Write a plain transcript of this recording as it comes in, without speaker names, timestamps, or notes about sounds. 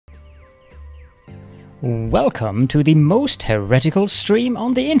Welcome to the most heretical stream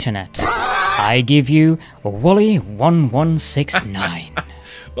on the internet. I give you Wally1169.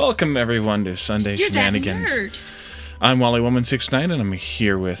 Welcome everyone to Sunday Shenanigans. I'm Wally1169 and I'm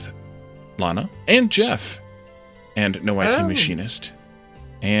here with Lana and Jeff and No IT Machinist.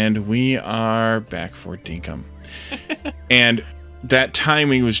 And we are back for Dinkum. And that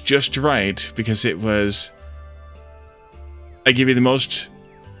timing was just right because it was... I give you the most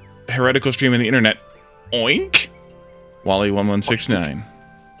heretical stream on the internet. Oink! Wally1169.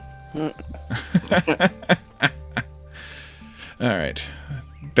 Alright.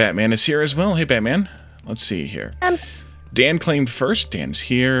 Batman is here as well. Hey, Batman. Let's see here. Dan claimed first. Dan's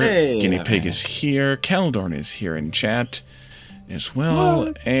here. Hey, Guinea Pig is here. Caldorn is here in chat as well.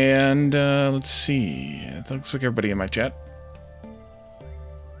 What? And let's see. It looks like everybody in my chat.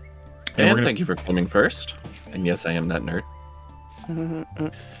 And thank you for coming first. And yes, I am that nerd.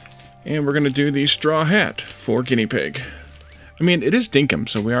 And we're going to do the straw hat for Guinea Pig. I mean, it is Dinkum,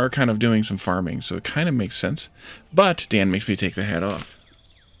 so we are kind of doing some farming, so it kind of makes sense. But Dan makes me take the hat off.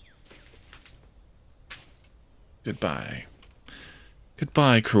 Goodbye.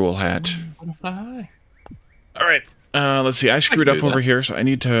 Goodbye, cruel hat. Bye. Alright, let's see. I screwed up over here, so I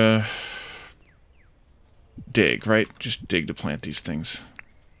need to dig, right? Just dig to plant these things.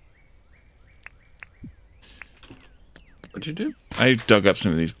 What'd you do? I dug up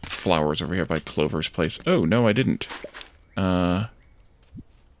some of these flowers over here by Clover's place. Oh, no, I didn't. Do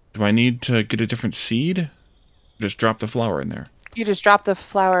I need to get a different seed? Just drop the flower in there. You just drop the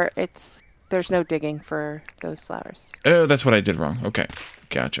flower. There's no digging for those flowers. Oh, that's what I did wrong. Okay,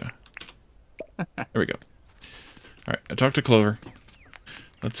 gotcha. There we go. All right, I talked to Clover.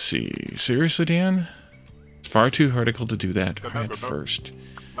 Let's see. Seriously, Dan? It's far too heretical to do that right first.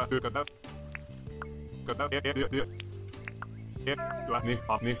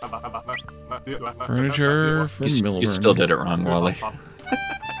 Furniture from Milburn. You still did it wrong, Wally.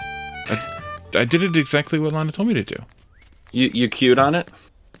 I did it exactly what Lana told me to do. You queued on it?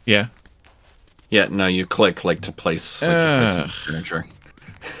 Yeah. Yeah, no, you click like to place like, furniture.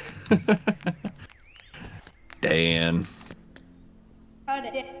 Dan.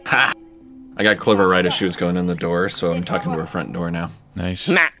 Ha! I got Clover right as she was going in the door, so I'm talking to her front door now. Nice.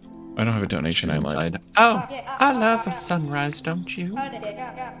 Nah. I don't have a donation. I lied. Oh, I love a sunrise, don't you?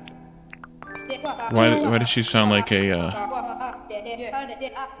 Why does she sound like a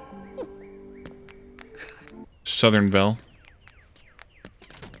Southern Belle?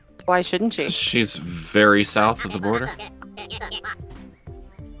 Why shouldn't she? She's very south of the border.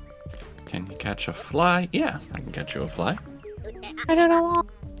 Can you catch a fly? Yeah, I can catch you a fly. I don't know.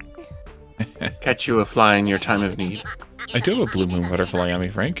 Catch you a fly in your time of need. I do have a blue moon butterfly on me,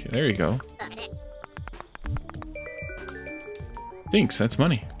 Frank. There you go. Thanks, that's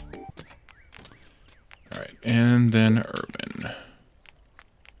money. Alright, and then Urban.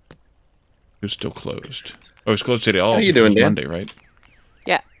 Who's still closed? Oh, it's closed today. All How you doing, Dan? Monday, right?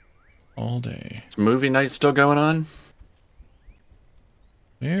 Yeah. All day. Is movie night still going on?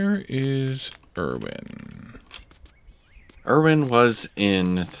 Where is Irwin? Irwin was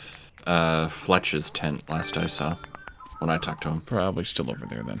in Fletch's tent last I saw when I talked to him. Probably still over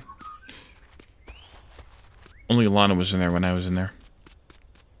there then. Only Lana was in there when I was in there.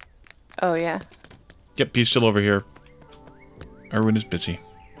 Oh, yeah. Yep, he's still over here. Irwin is busy.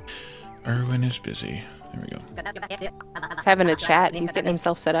 Irwin is busy. There we go. He's having a chat. He's getting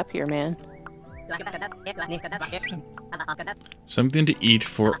himself set up here, man. Something to eat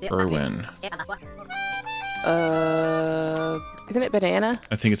for Irwin. Isn't it banana?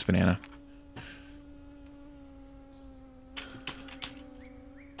 I think it's banana.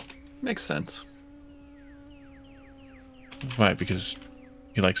 Makes sense. Why? Because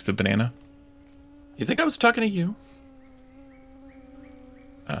he likes the banana? You think I was talking to you?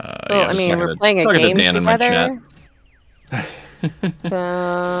 Well, yeah, I mean, we're playing a game together.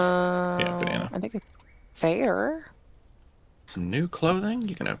 So, yeah, banana. I think it's fair. Some new clothing?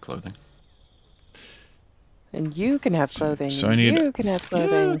 You can have clothing. And you can have clothing. So I need you can have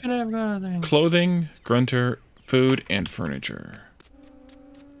clothing. You can have clothing. Clothing, grunter, food, and furniture.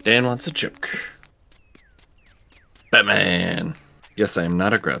 Dan wants a joke. Batman. Yes, I am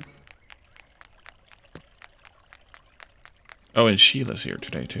not a grub. Oh, and Sheila's here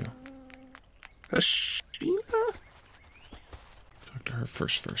today, too. Sheila? Talk to her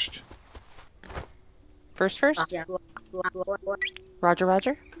first. First? Roger,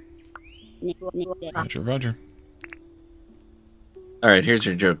 Roger. Roger. Alright, here's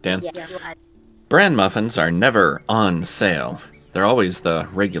your joke, Dan. Bran muffins are never on sale. They're always the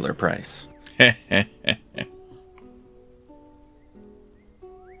regular price.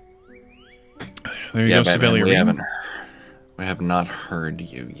 There you go, Batman, Sibelius. we have not heard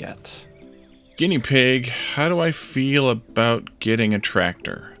you yet. Guinea pig, how do I feel about getting a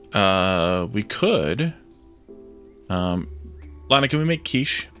tractor? We could. Lana, can we make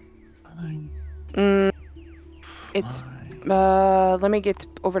quiche? It's let me get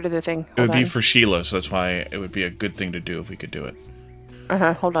over to the thing. It would be for Sheila, so that's why it would be a good thing to do if we could do it.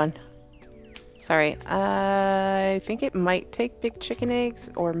 Hold on. Sorry. I think it might take big chicken eggs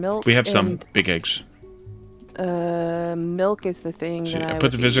or milk. We have some big eggs. Milk is the thing. See, that I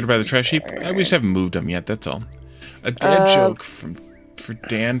put the visitor by the trash heap. We just haven't moved them yet, that's all. A dead joke for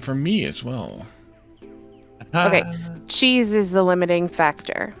Dan from me as well. Okay. Cheese is the limiting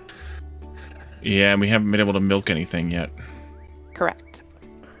factor. Yeah, and we haven't been able to milk anything yet. Correct.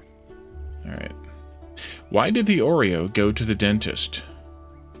 Alright. Why did the Oreo go to the dentist?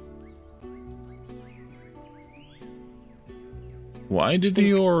 Why did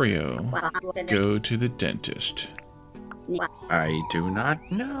the Oreo go to the dentist? I do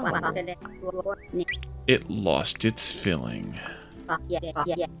not know. It lost its filling.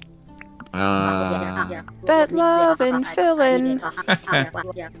 That love and filling.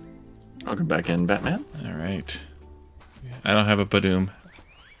 Welcome back in, Batman. Alright. I don't have a badoom.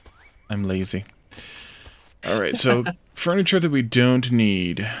 I'm lazy. Alright, so furniture that we don't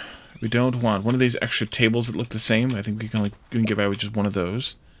need. We don't want one of these extra tables that look the same. I think we can get by with just one of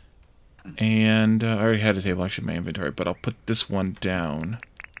those. And I already had a table actually in my inventory, but I'll put this one down.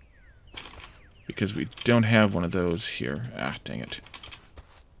 Because we don't have one of those here. Ah, dang it.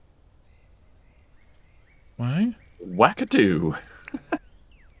 Why? Wackadoo.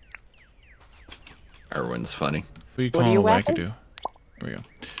 Everyone's funny. What do you call a wackadoo? There we go.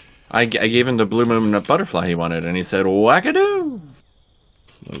 I gave him the blue moon butterfly he wanted, and he said, wackadoo!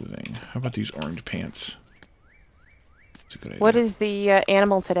 Clothing. How about these orange pants? That's a good idea. What is the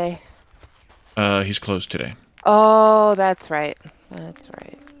animal today? He's closed today. Oh, that's right. That's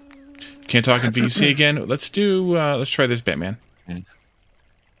right. Can't talk in VC again. Let's try this, Batman. Okay.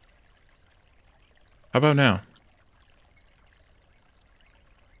 How about now?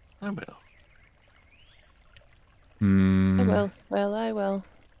 I will. I will. Well, I will.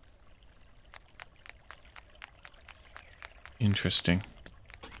 Interesting.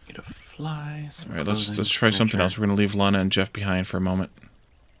 Need a fly. All right, let's try something else. We're gonna leave Lana and Jeff behind for a moment.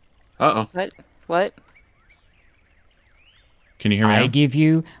 Uh-oh. What? Can you hear me? I now? give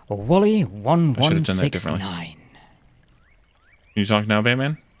you Wally I should have done that differently. 1169. Can you talk now,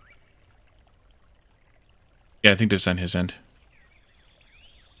 Batman? Yeah, I think this is on his end.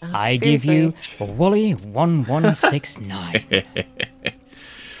 I give you Wally 1169.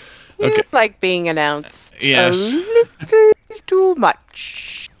 You like being announced. Yes. A little too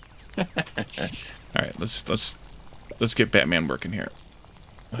much. All right, let's get Batman working here.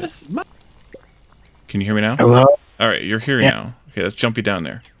 This is my... Can you hear me now? Hello? All right, you're here now. Okay, let's jump you down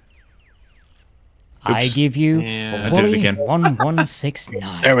there. I Oops. give you Yeah. I did it Wally again.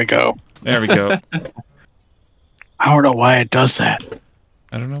 1169. There we go. There we go. I don't know why it does that.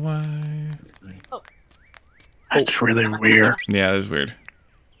 I don't know why. That's really weird. Yeah, that is weird.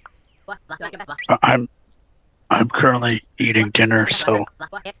 I'm currently eating dinner, so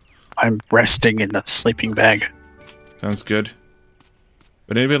I'm resting in the sleeping bag. Sounds good.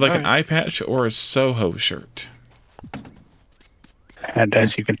 Would anybody like an eye patch or a Soho shirt? And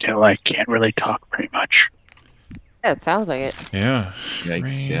as you can tell, I can't really talk very much. Yeah, it sounds like it. Yeah. Yikes,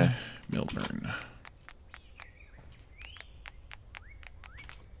 Rain, yeah. Milburn.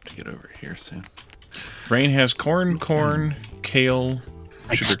 To get over here soon. Rain has corn, kale,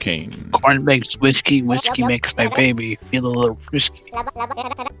 sugarcane. Corn makes whiskey, whiskey makes my baby feel a little frisky.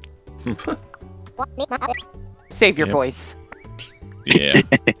 Save your Yep. voice. Yeah.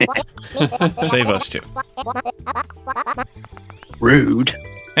 Save us too. Rude.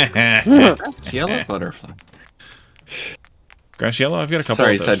 It's yellow butterfly. Grass yellow, I've got a couple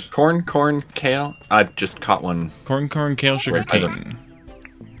Sorry, of you those. said corn, kale. I just caught one. Corn, kale, sugarcane.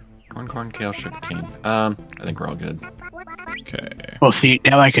 Corn, kale, sugarcane. I think we're all good. Okay. Well, see,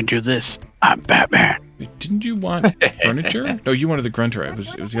 now I can do this. I'm Batman. Wait, didn't you want furniture? No, you wanted the grunter. It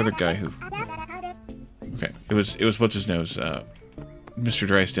was the other guy who. Okay, it was what's his nose, Mr.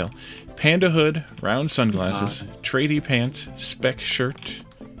 Drysdale. Panda hood, round sunglasses, tradie pants, spec shirt,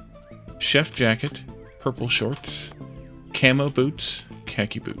 chef jacket, purple shorts, camo boots,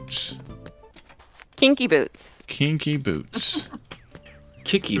 khaki boots, Kinky boots. kinky boots.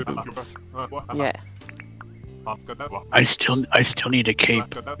 Kicky boots. Yeah. I still need a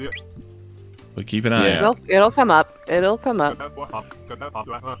cape. But keep an eye Yeah. out. It'll come up. It'll come up.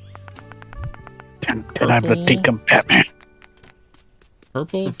 And I'm the Dinkum Batman.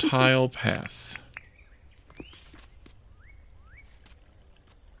 Purple tile path.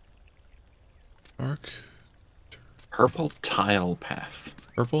 Purple tile path.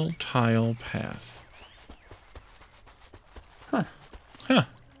 Purple tile path. Huh. Huh.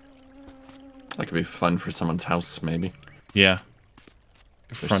 That could be fun for someone's house, maybe. Yeah.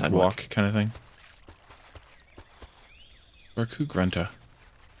 Their Front sidewalk. walk kind of thing. Barku Grunta.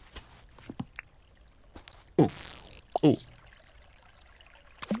 Ooh. Ooh.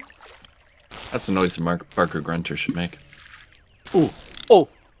 That's the noise the Barker Grunter should make. Ooh. Oh.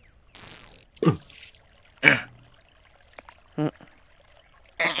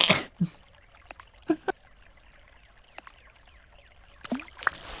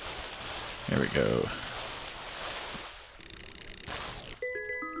 There we go.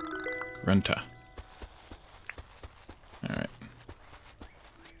 Grunta. Alright.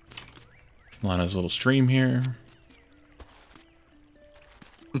 Lana's little stream here.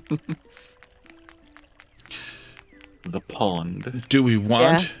 The pond. Do we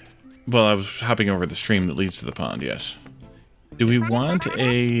want... Yeah. Well, I was hopping over the stream that leads to the pond, yes. Do we want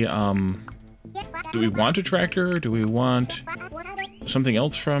a, Do we want a tractor? Do we want something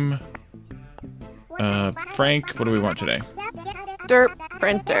else from... Frank, what do we want today? Derp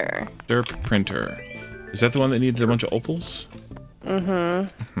printer. Derp printer. Is that the one that needed a bunch of opals?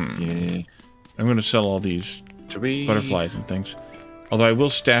 Mm-hmm. Yeah. I'm going to sell all these Do we... butterflies and things. Although I will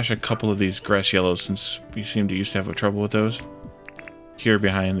stash a couple of these grass yellows since we seem to used to have trouble with those. Here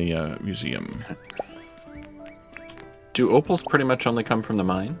behind the museum. Do opals pretty much only come from the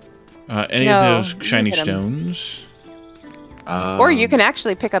mine? Any No, of you those shiny get 'em. stones? Or you can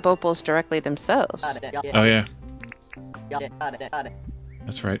actually pick up opals directly themselves. Oh yeah,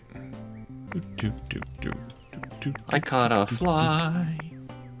 that's right. I caught a fly.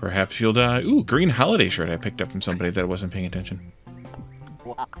 Perhaps you'll die. Ooh, green holiday shirt I picked up from somebody that wasn't paying attention.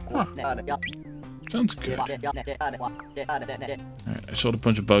 Sounds good. Alright, I sold a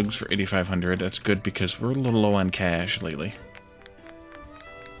bunch of bugs for 8,500. That's good because we're a little low on cash lately.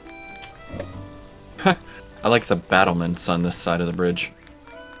 I like the battlements on this side of the bridge.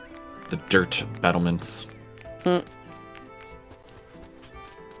 The dirt battlements. Okay,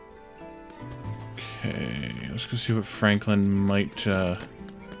 let's go see what Franklin might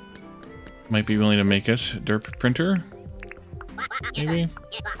be willing to make us. Derp printer? Maybe?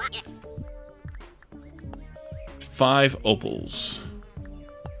 5 opals.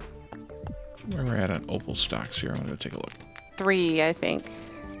 Where we're at on opal stocks here. I'm going to take a look. 3, I think.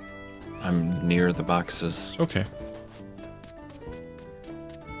 I'm near the boxes. Okay.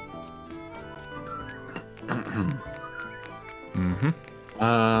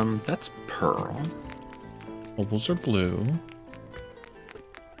 That's pearl. Opals are blue.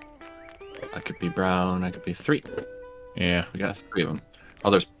 I could be brown. I could be 3. Yeah. We got 3 of them. Oh,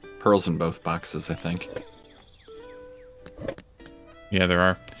 there's pearls in both boxes, I think. Yeah, there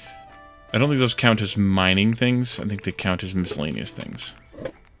are. I don't think those count as mining things. I think they count as miscellaneous things.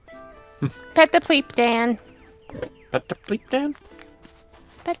 Pet the pleep, Dan. Pet the bleep down.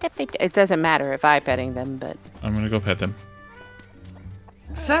 Pet the pleep. It doesn't matter if I'm petting them, but... I'm going to go pet them.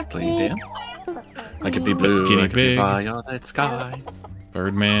 Exactly, Dan. I could be blue. Guinea I could be pig. violet sky.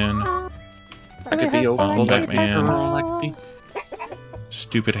 Birdman. I could be opal. I could be Batman. pearl. I could be...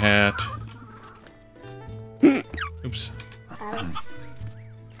 Stupid hat. Oops.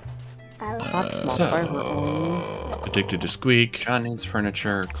 Addicted to squeak. John needs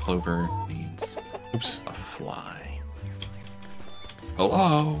furniture. Clover needs Oops. a fly.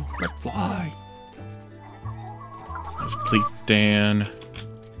 Hello, McFly. There's Pleep Dan.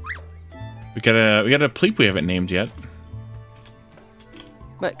 We got a Pleep we haven't named yet.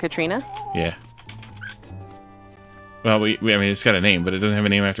 What, Katrina? Yeah. Well, I mean, it's got a name, but it doesn't have a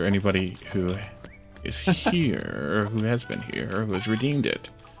name after anybody who is here, or who has been here, or who has redeemed it.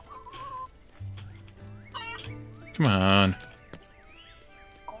 Come on.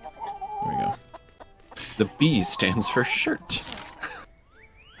 There we go. The B stands for shirt.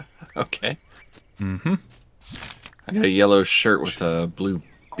 Okay. Mm-hmm. I got a yellow shirt with a blue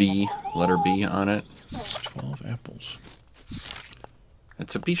B, letter B on it. 12 apples.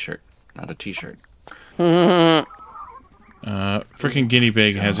 It's a B shirt, not a T-shirt. Freaking guinea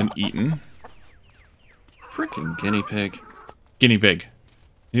pig hasn't eaten. Frickin' guinea pig. Guinea pig.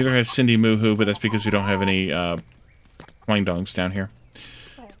 Neither has Cindy Moo Hoo, but that's because we don't have any wine dongs down here.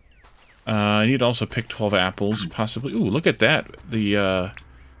 I need to also pick 12 apples, possibly. Ooh, look at that. The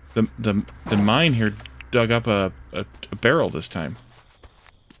mine here dug up a barrel this time.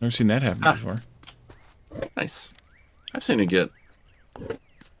 Never seen that happen before. Nice. I've seen it get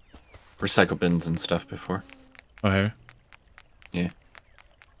recycle bins and stuff before. Oh, have you? Yeah.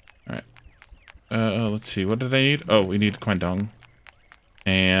 Alright. Let's see. What did I need? Oh, we need Kwandong.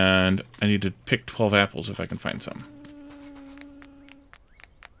 And I need to pick 12 apples if I can find some.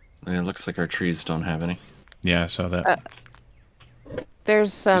 It looks like our trees don't have any. Yeah, I saw that. There's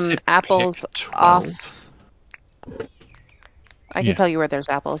You some said apples pick 12. off. I Yeah. can tell you where there's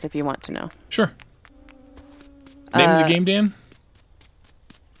apples if you want to know. Sure. Name of the game, Dan?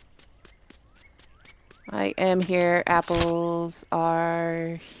 I am here. Apples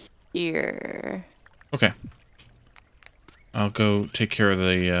are here. Okay. I'll go take care of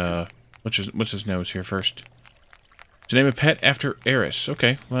the, what's his nose here first? To name a pet after Eris.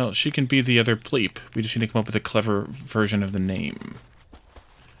 Okay, well, she can be the other bleep. We just need to come up with a clever version of the name.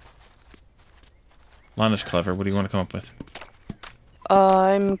 Lana's clever. What do you want to come up with?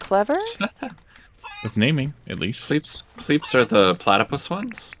 I'm clever? With naming, at least. Pleeps are the platypus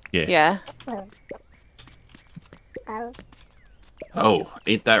ones? Yeah. Yeah. Oh,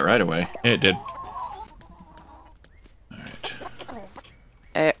 ate that right away. Yeah, it did. Alright.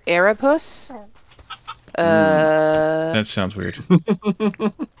 Erebus? That sounds weird.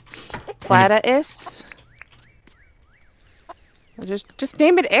 Platypus? Just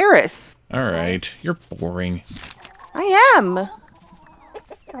name it Eris. Alright. You're boring. I am.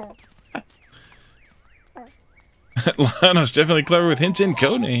 Lana's definitely clever with hints and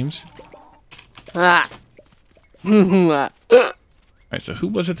code names. Ah. Alright, so who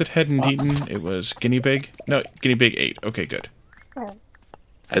was it that hadn't eaten? It was Guinea Pig? No, Guinea Pig ate. Okay, good.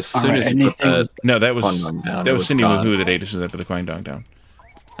 As soon as you put the No, that was Quandong down, that it was was Cindy gone. Woohoo that ate us up with the coin dong down.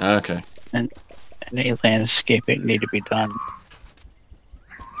 Okay. And any landscaping need to be done.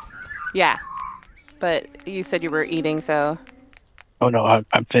 Yeah. But you said you were eating, so... Oh no,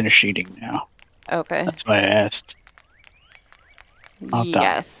 I'm finished eating now. Okay. That's why I asked. I'm done.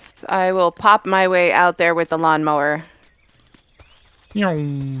 Yes. I will pop my way out there with the lawnmower.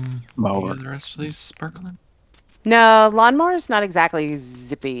 Mower. Are the rest of these sparkling? No, lawnmower is not exactly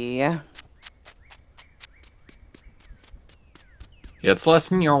zippy. Yeah, it's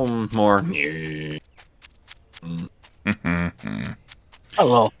less more.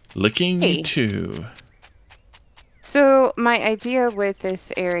 Hello. Licking Hey. too. So my idea with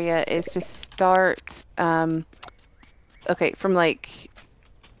this area is to start, okay, from like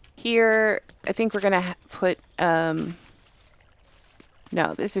here. I think we're gonna put, no,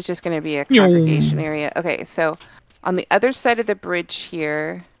 this is just gonna be a congregation area. Okay, so on the other side of the bridge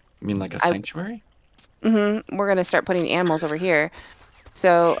here, You mean like a sanctuary? we're gonna start putting animals over here.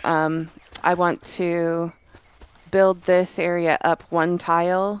 So I want to build this area up one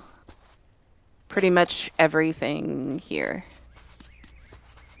tile. Pretty much everything here.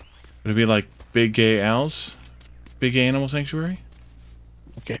 Would it be like Big Gay Owls? Big Gay Animal Sanctuary?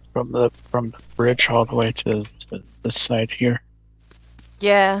 Okay, from the bridge all the way to this side here.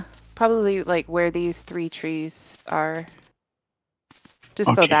 Yeah, probably like where these 3 trees are.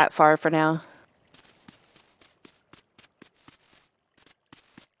 Just go Okay. that far for now.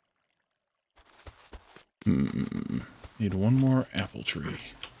 Need one more apple tree.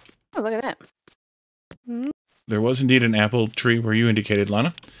 Oh, look at that. There was indeed an apple tree where you indicated,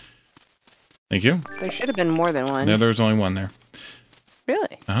 Lana. Thank you. There should have been more than one. No, there was only one there.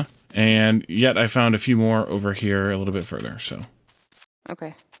 Really? Uh-huh. And yet I found a few more over here a little bit further, so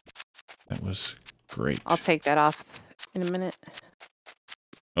Okay. that was great. I'll take that off in a minute.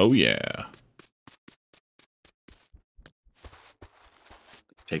 Oh, yeah.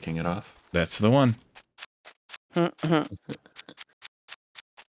 Taking it off. That's the one. All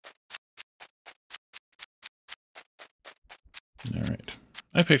right.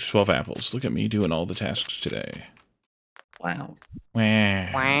 I picked 12 apples. Look at me doing all the tasks today. Wow.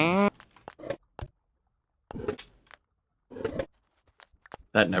 Wah. Wow.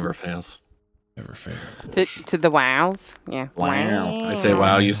 That never fails. Never fail. To the wows? Yeah. Wow. I say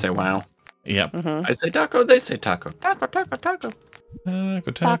wow, you say wow. Yep. I say taco, they say taco. Taco, taco, taco.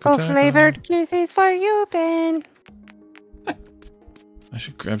 Taco flavored kisses for you, Ben. I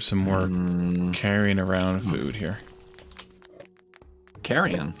should grab some more carrying around food here.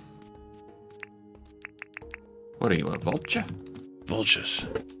 Carrion. What are you, a vulture? Vultures.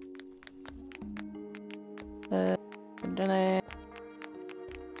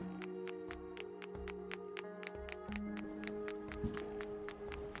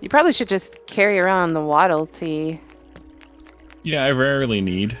 You probably should just carry around the waddle tea. Yeah, I rarely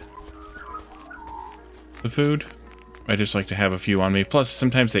need the food. I just like to have a few on me. Plus,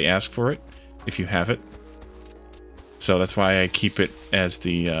 sometimes they ask for it if you have it. So that's why I keep it as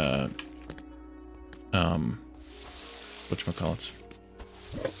the, whatchamacallits?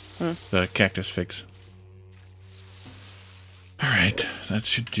 The cactus figs. Alright, that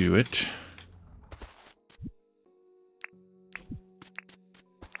should do it.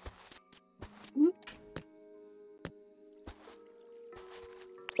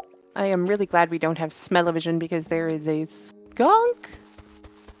 I am really glad we don't have smell-o-vision because there is a skunk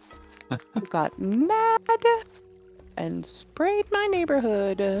who got mad and sprayed my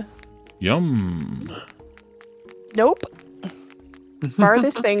neighborhood. Yum. Nope.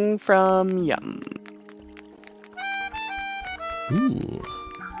 Farthest thing from yum. Ooh.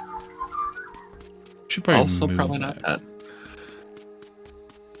 Should probably Also, move probably that. not that.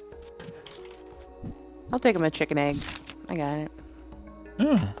 I'll take him a chicken egg. I got it.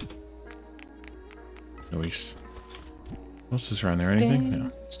 Oh. Nice. What else is around there? Anything?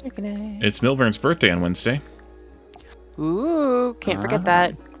 No. Chicken egg. It's Milburn's birthday on Wednesday. Ooh, can't forget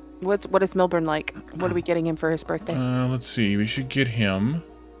that. What is Milburn like? What are we getting him for his birthday? Let's see. We should get him.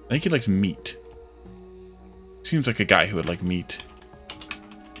 I think he likes meat. Seems like a guy who would like meat.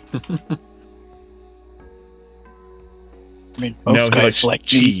 I mean, most No, he guys likes like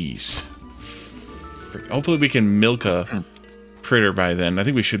cheese. Hopefully we can milk a critter by then. I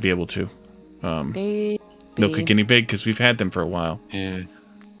think we should be able to. Milk a guinea pig, because we've had them for a while. Yeah.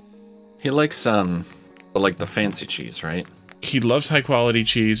 He likes like the fancy cheese, right? He loves high quality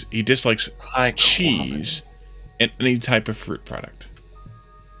cheese. He dislikes High cheese and any type of fruit product.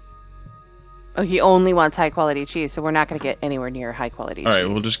 Oh, he only wants high quality cheese, so we're not going to get anywhere near high quality cheese. All right,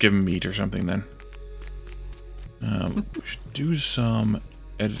 we'll just give him meat or something then. We should do some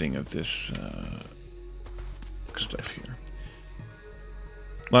editing of this stuff here.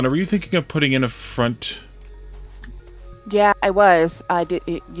 Lana, were you thinking of putting in a front? Yeah, I was. I did.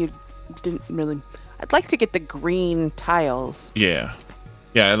 You didn't really. I'd like to get the green tiles. Yeah.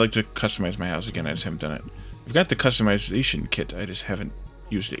 Yeah, I'd like to customize my house again. I just haven't done it. I've got the customization kit. I just haven't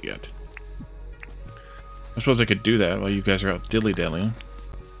used it yet. I suppose I could do that while you guys are out dilly-dallying.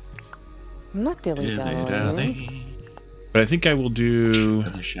 I'm not dilly-dallying. But I think I will do...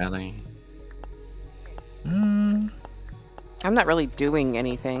 Shally. I'm not really doing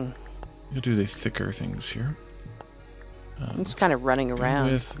anything. I'll do the thicker things here. I'm just kind of running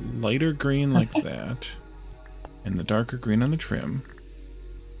around. With lighter green like that. And the darker green on the trim.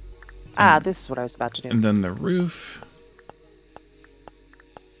 This is what I was about to do. And then the roof.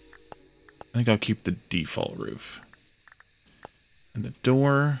 I think I'll keep the default roof. And the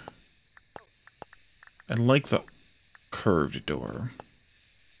door. I like the curved door.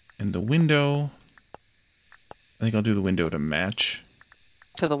 And the window. I think I'll do the window to match.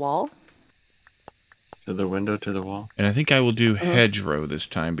 To the wall? To the window, to the wall. And I think I will do hedgerow this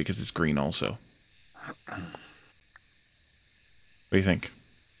time because it's green also. What do you think?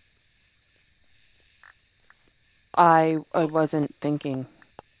 I wasn't thinking.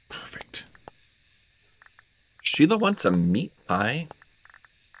 Perfect. Sheila wants a meat pie.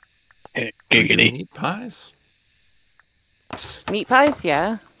 Are we getting Giggity. meat pies? Meat pies,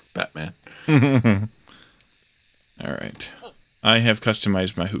 yeah. Batman. All right. I have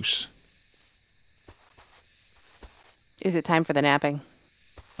customized my house. Is it time for the napping?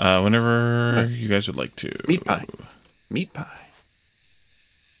 Whenever you guys would like to. Meat pie. Meat pie.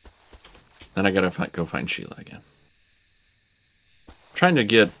 Then I gotta go find Sheila again. Trying to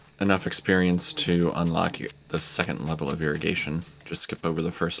get enough experience to unlock the second level of irrigation. Just skip over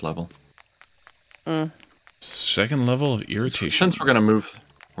the first level. Second level of irritation. Since we're gonna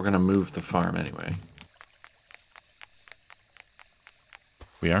move the farm anyway.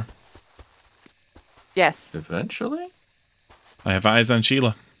 We are. Yes. Eventually? I have eyes on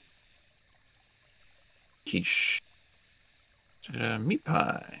Sheila. Quiche. Meat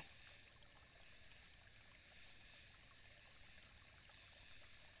pie.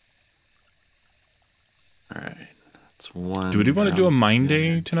 Alright. That's one. Do we want to do a mine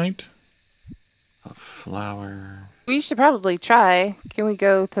there. day tonight? A flower. We should probably try. Can we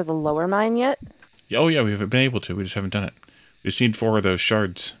go to the lower mine yet? Oh yeah, we haven't been able to. We just haven't done it. We just need 4 of those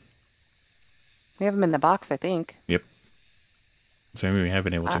shards. We have them in the box, I think. Yep. So maybe we have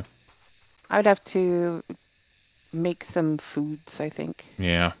been able to. I would have to make some foods, I think.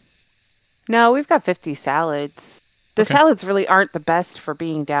 Yeah. No, we've got 50 salads. The Okay. salads really aren't the best for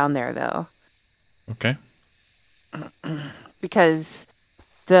being down there, though. Okay. Because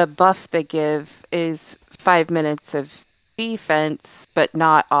the buff they give is 5 minutes of defense, but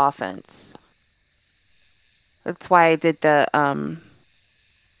not offense. That's why I did the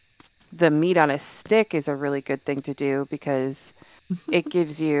meat on a stick is a really good thing to do because it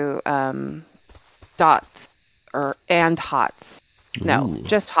gives you dots and hots. No, Ooh.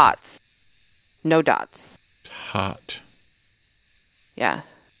 just hots. No dots. Hot. Yeah.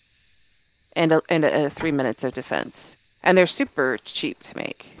 And a 3 minutes of defense. And they're super cheap to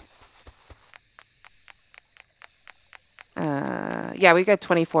make. Yeah, we got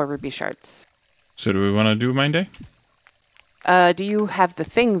 24 ruby shards. So do we want to do mine day? Do you have the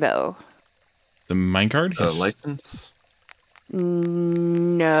thing though? The minecart? The Yes. license?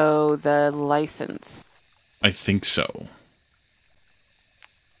 No, the license. I think so.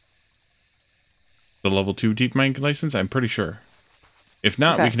 The level 2 deep mine license? I'm pretty sure. If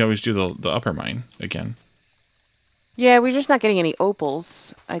not, we Okay. can always do the upper mine again. Yeah, we're just not getting any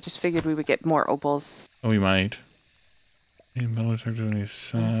opals. I just figured we would get more opals. Oh, we might. Metal detector on the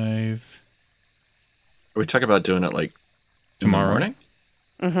scythe. Are we talking about doing it like Tomorrow. in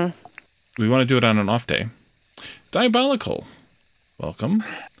the morning? Mm-hmm. We want to do it on an off day. Diabolical. Welcome.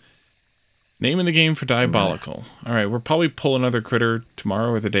 Name in the game for Diabolical. All right, we'll probably pull another critter tomorrow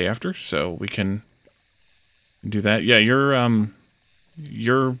or the day after, so we can do that. Yeah,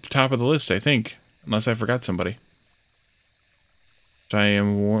 you're top of the list, I think, unless I forgot somebody. Which I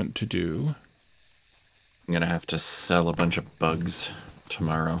want to do. I'm gonna have to sell a bunch of bugs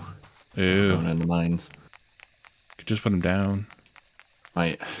tomorrow. Ooh, Going into mines. could just put them down.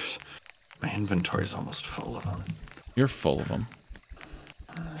 My inventory's almost full of them. You're full of them.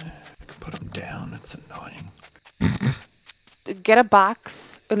 I can put them down. It's annoying. Get a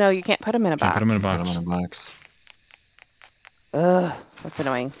box. Oh, no, you can't put them in a Can't box. put them in a Put box. them in a box. Ugh, that's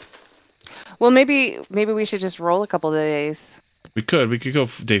annoying. Well, maybe we should just roll a couple of days. We could go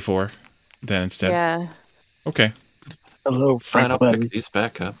day 4 then instead. Yeah. Okay. Hello, Fine, I'll Franklin. pick these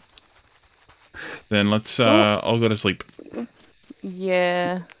back up. Then let's I'll go to sleep.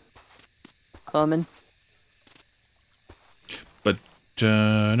 Yeah. Coming. But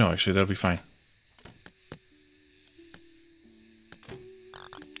no, actually that'll be fine.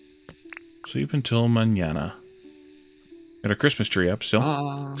 Sleep until mañana. Got our Christmas tree up still.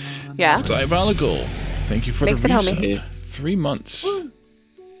 Yeah. Diabolical. Thank you for Makes the it homey. resub. 3 months.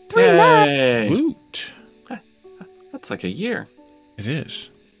 3 months. Yay! Woot. That's like a year. It is.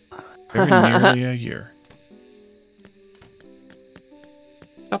 Very nearly a year.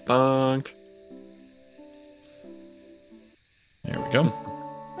 A bunk. There we go.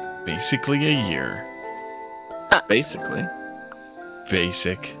 Basically a year. Basically.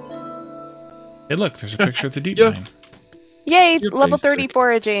 Basic. Hey, look, there's a picture of the deep Yeah. mine. Yay, You're level 30 basic.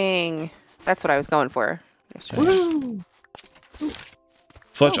 foraging. That's what I was going for. Woo!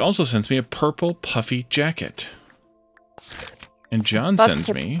 Fletch also sends me a purple puffy jacket. And John Buck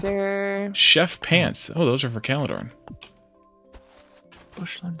sends me hipster. chef pants. Oh, those are for Caladorn.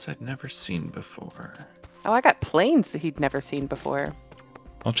 Bushlands I'd never seen before. Oh, I got planes that he'd never seen before.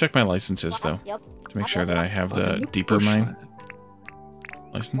 I'll check my licenses, though, to make sure that I have the Fucking deeper mine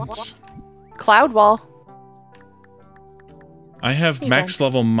bushland. license. Cloud wall. I have Hey, max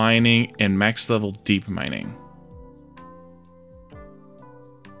level mining and max level deep mining.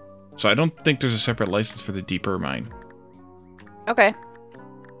 So I don't think there's a separate license for the deeper mine. Okay.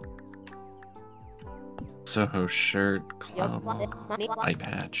 Soho shirt, club, eye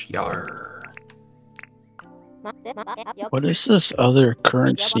patch, yar. What is this other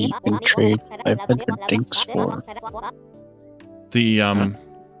currency you can trade? I've been to Dinks for. The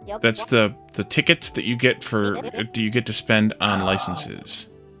that's the tickets that you get for you get to spend on licenses,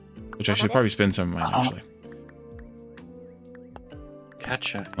 which I should probably spend some of mine actually.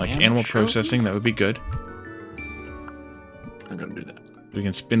 Gotcha. Like and animal show- processing, that would be good. I'm gonna do that. We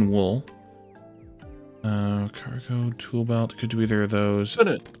can spin wool. Cargo, tool belt, could do either of those. Put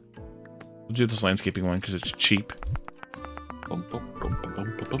it. We'll do this landscaping one because it's cheap.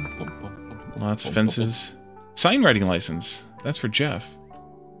 Lots of fences. Sign writing license. That's for Jeff.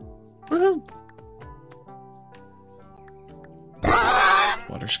 Woohoo!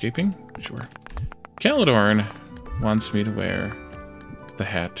 Waterscaping? Sure. Caladorn wants me to wear the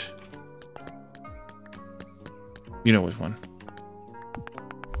hat. You know which one.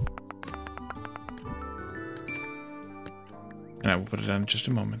 And I will put it on in just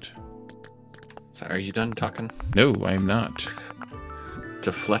a moment. So are you done talking No, I am not.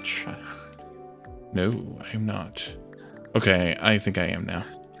 to Fletch? No, I am not. Okay, I think I am now.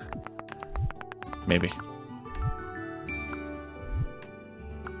 Maybe.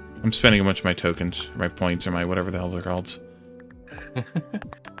 I'm spending a bunch of my tokens, my points, or my whatever the hell they're called.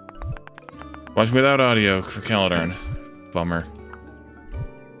 Watch without audio for Caladorn. Nice. Bummer.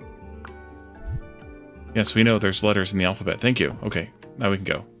 Yes, we know there's letters in the alphabet. Thank you. Okay, now we can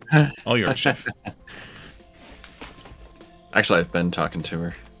go. All yours, Chef. Actually, I've been talking to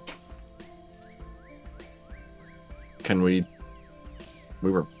her. Can we...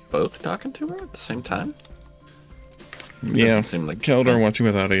 We were both talking to her at the same time? It Yeah, doesn't seem like... Caladorn watching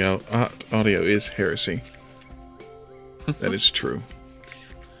with audio. Audio is heresy. That is true.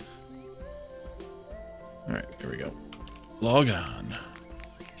 Alright, here we go. Log on.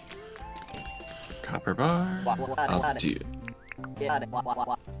 Copper bar. I'll do No,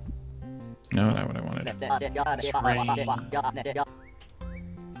 not what I wanted.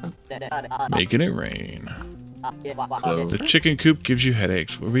 Rain. Making it rain. Clove. The chicken coop gives you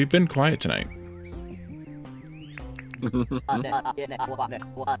headaches. We've been quiet tonight.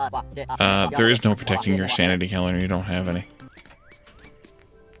 There is no protecting your sanity, Helen. You don't have any.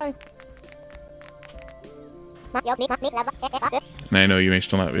 And I know you may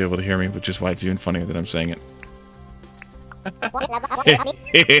still not be able to hear me, which is why it's even funnier that I'm saying it.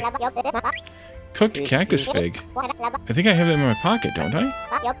 Cooked cactus fig. I think I have them in my pocket, don't I?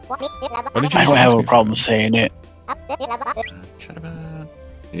 What did you I just don't ask have a me for? problem saying it.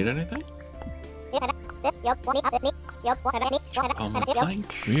 Need anything? On the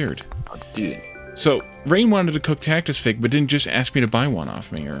plank. Weird. Oh, dude. So, Rain wanted to cook cactus fig, but didn't just ask me to buy one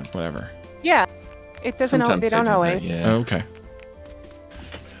off me or whatever. Yeah. It doesn't. Sometimes They don't do that, always. yeah. Oh, okay.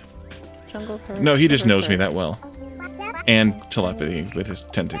 Jungle Perch, No, he just Silver knows me Perch. that well. And telepathy with his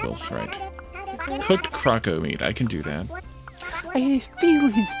tentacles, right. Cooked croco meat. I can do that. I feel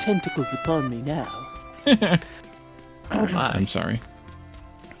his tentacles upon me now. Oh my. I'm sorry.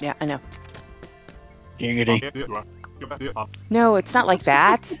 Yeah, I know. Giggity. No, it's not like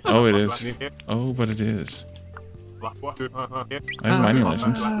that. Oh, it is. Oh, but it is. I have a mining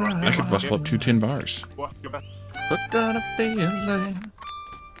license. I could rustle up 2 tin bars. What got a feeling?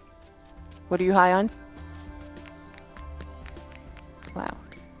 What are you high on? Wow.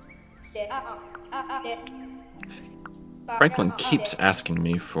 Franklin keeps asking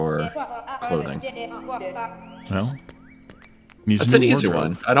me for clothing. Well, needs a That's an new easy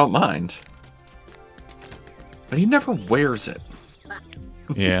wardrobe. one. I don't mind. But he never wears it.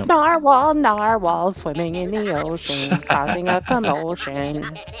 Yeah. Narwhal, narwhal, swimming in the ocean, causing a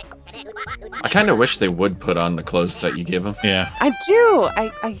commotion. I kind of wish they would put on the clothes that you give him. Yeah. I do.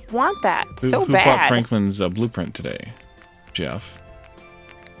 I want that so who bad. bought Franklin's blueprint today? Jeff.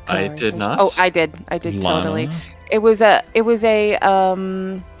 I did not. Oh, I did. I did Lana? totally. It was a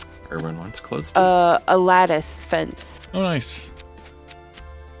Erwin wants clothes too. a lattice fence, Oh, nice.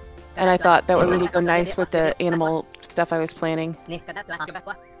 and I thought that would really go nice with the animal stuff I was planning.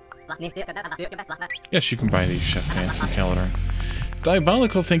 Yes, you can buy these chef pants from Calendar.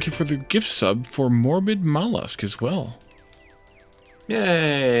 Diabolical, thank you for the gift sub for Morbid Mollusk as well.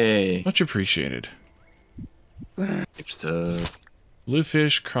 Yay! Much appreciated. It's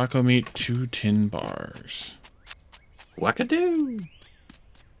Bluefish, croco meat, 2 tin bars. wackadoo.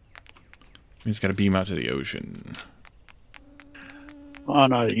 He's got to beam out to the ocean. Oh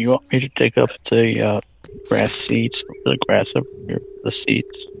no, you want me to take up the grass seeds, the grass up here, the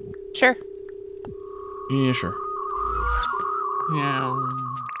seeds? Sure. Yeah, sure. Yeah.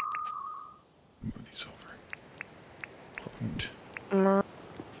 Move these over.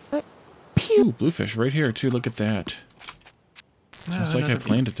 Ooh, bluefish right here too. Look at that. It's like I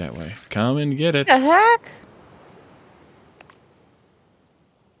planned it that way. Come and get it. The heck?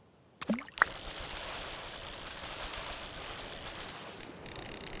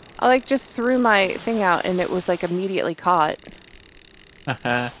 I like just threw my thing out and it was like immediately caught.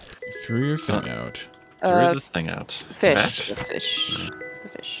 Threw your thing out. Threw the thing out. Fish. Bat. The fish. The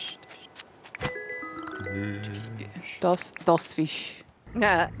fish. Dos fish.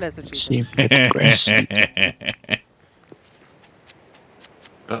 Nah, that's what she said. See, it's grass seed.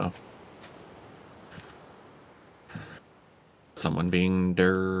 Uh-oh. Someone being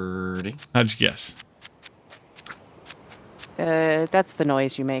dirty. How'd you guess? That's the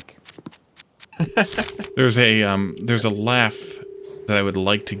noise you make. There's a laugh that I would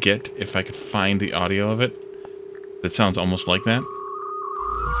like to get if I could find the audio of it. That sounds almost like that.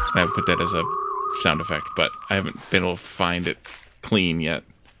 And I would put that as a sound effect, but I haven't been able to find it clean yet.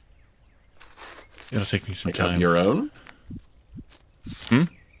 It'll take me some Like of time. your own? Hmm?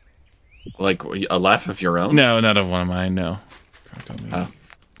 Like a laugh of your own? No, not of one of mine, no. Croco meat. Oh.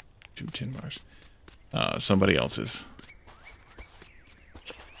 2 tin bars. Somebody else's.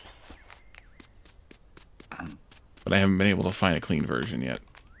 But I haven't been able to find a clean version yet.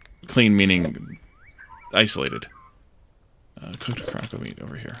 Clean meaning isolated. Cooked croco meat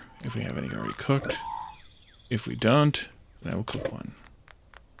over here. If we have any already cooked. If we don't, then I will cook one.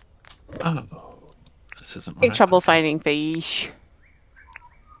 Oh. This isn't In what trouble finding fish.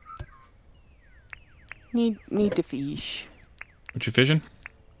 Need the fish. What you fishing?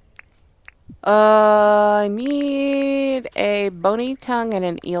 I need a bony tongue and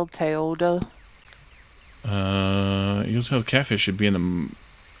an eel-tailed. Eel-tailed catfish should be in the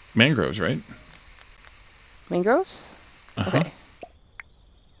mangroves, right? Mangroves? Uh-huh. Okay.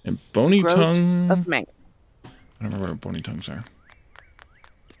 And bony Groves tongue. of mango. I don't remember what bony tongues are.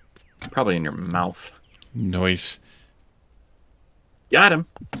 Probably in your mouth. Noise. Got him.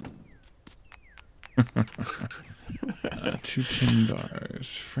 2 tin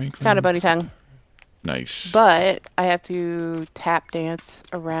bars. Franklin. Found a bunny tongue. Nice. But I have to tap dance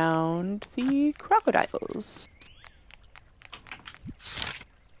around the crocodiles.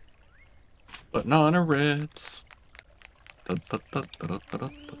 Putting on a Ritz.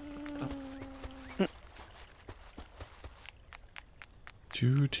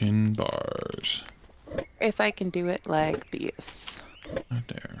 2 tin bars. If I can do it like this. Right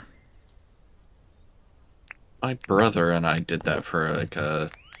there. My brother and I did that for like a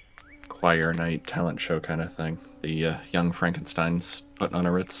choir night talent show kind of thing. The Young Frankensteins putting on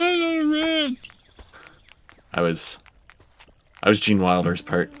a Ritz. I was Gene Wilder's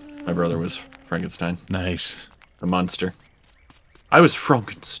part. My brother was Frankenstein, Nice. the monster. I was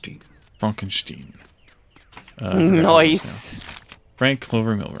Frankenstein. Frankenstein. Nice. Frank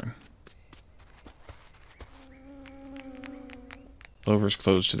Clover Milburn. Clover's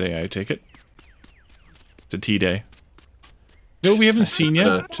closed today, I take it. It's a tea day. No, we haven't seen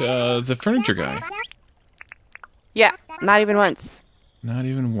yet the furniture guy. Yeah, not even once. Not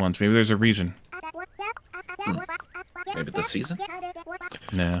even once. Maybe there's a reason. Maybe the season?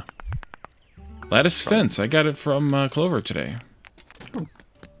 Nah. Lattice fence. I got it from Clover today.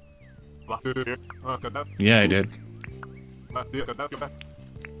 Yeah, I did.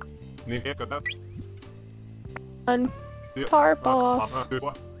 Tarp off.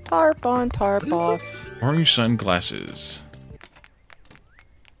 Tarp on, tarp off. Orange sunglasses.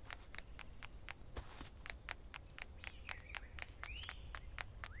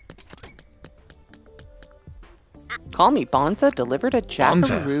 Call me Bonza delivered a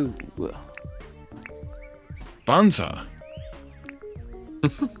jackaroo. Bonza.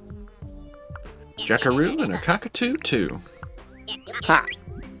 Jackaroo and a cockatoo too. Ha!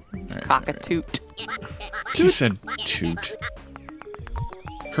 Alright, Cockatoot. He said toot.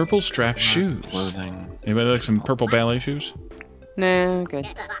 Purple strap shoes. Clothing. Anybody like some purple ballet shoes? No, good.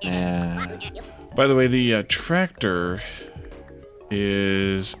 Yeah. By the way, the tractor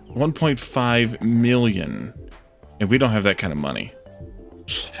is 1.5 million, and we don't have that kind of money.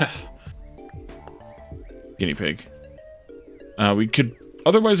 Guinea pig. We could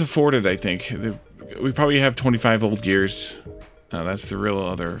otherwise afford it, I think. We probably have 25 old gears. That's the real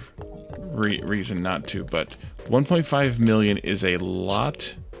other reason not to, but 1.5 million is a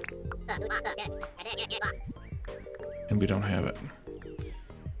lot, and we don't have it.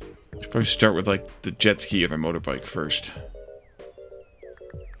 Should probably start with like the jet ski or the motorbike first.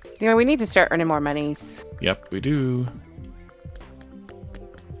 You know, we need to start earning more monies. Yep, we do.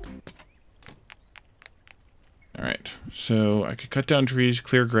 Alright, so I could cut down trees,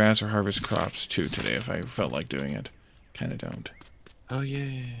 clear grass, or harvest crops too today if I felt like doing it. Kinda don't. Oh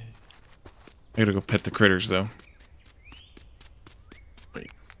yeah. I gotta go pet the critters though.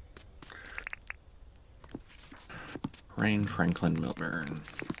 Wait. Rain Franklin Milburn.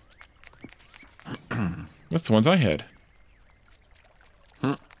 That's the ones I had.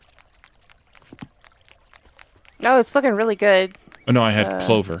 No, it's looking really good. Oh no, I had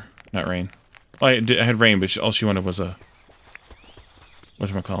Clover, not Rain. Well, I had Rain, but all she wanted was a...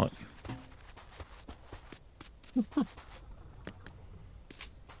 whatchamacallit.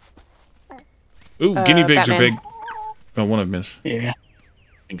 Ooh, guinea pigs Batman. are big. Oh, one of them is. Yeah.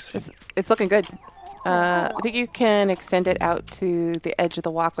 Thanks. It's looking good. I think you can extend it out to the edge of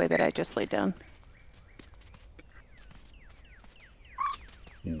the walkway that I just laid down.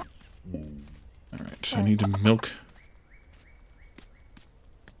 Alright, so I need to milk.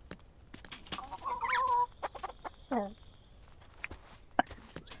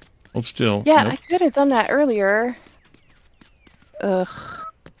 Hold still. Yeah, Nope. I could have done that earlier. Ugh.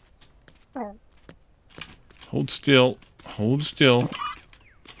 Hold still. Hold still.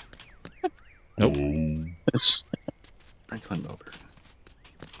 Nope. It's Franklin Milburn.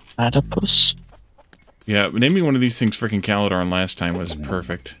 platypus. Yeah, naming one of these things freaking Caledon last time was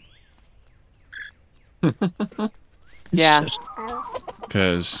perfect. Yeah,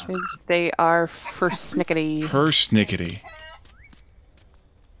 Because... 'cause they are persnickety. persnickety.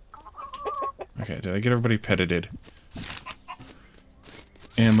 Okay, did I get everybody petted?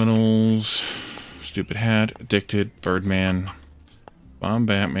 Aminals. Stupid hat. Addicted. Birdman. Bomb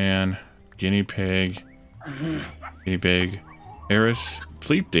Batman. Guinea pig. Guinea pig. Eris.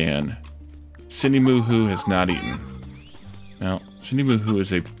 Pleep Dan. Cindy Moo Hoo has not eaten. Now, Cindy Moo Hoo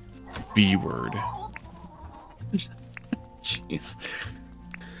is a B word. Jeez.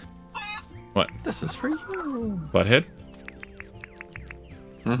 What? This is for you. Butthead?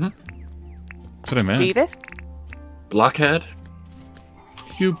 Mm-hmm. That's what I meant. Beavis? Blockhead.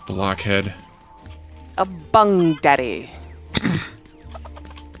 You blockhead. A bung daddy.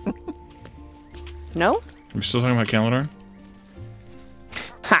 No? Are we still talking about Calidar?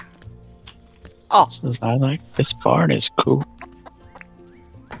 Ha! Oh. Says, I like this barn is cool.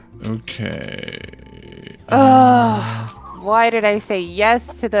 Okay. Why did I say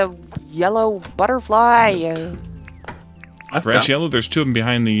yes to the yellow butterfly? I've Brass got- yellow. There's two of them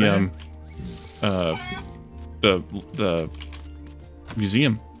behind the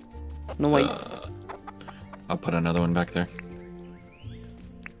museum. Noise. I'll put another one back there.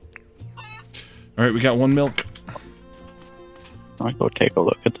 All right, we got one milk. I'm gonna go take a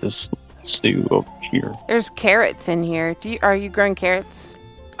look at this stew over here. There's carrots in here. Are you growing carrots?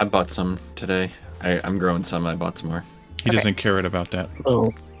 I bought some today. I'm growing some. I bought some more. He doesn't care about that.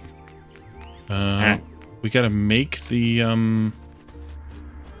 Oh, We gotta make the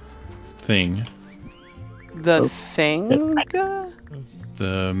thing, The thing?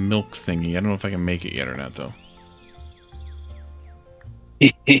 the milk thingy. I don't know if I can make it yet or not, though.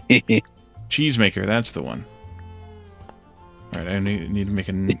 Cheesemaker, that's the one. All right, I need to make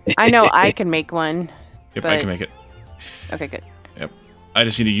a. I know I can make one. Yep, I but- can make it. Okay, good. Yep. I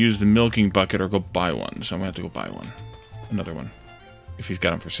just need to use the milking bucket or go buy one. So I'm gonna have to go buy one, another one, if he's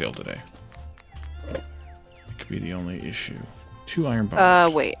got them for sale today. That could be the only issue. 2 iron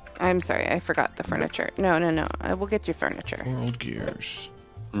bars. Wait. I'm sorry. I forgot the furniture. No. I will get you furniture. 4 old gears.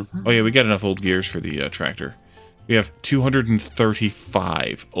 Mm-hmm. Oh yeah, we got enough old gears for the tractor. We have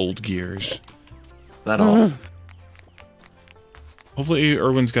 235 old gears. That all? Hopefully,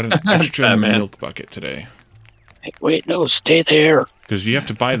 Erwin's got an extra Batman. milk bucket today. Hey, wait, no, stay there. Because you have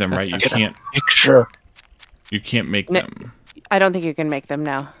to buy them, right? You Get can't. a picture. You can't make No. them. I don't think you can make them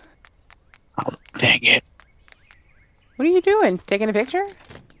now. Oh, dang it. What are you doing? Taking a picture?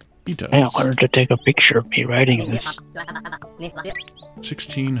 He does. I wanted to take a picture of me writing this.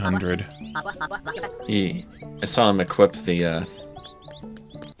 1600. I saw him equip the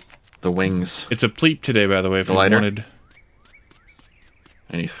wings, It's a pleep today, by the way. If you Glider? wanted,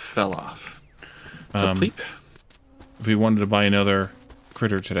 and he fell off. It's a Um, pleep. if we wanted to buy another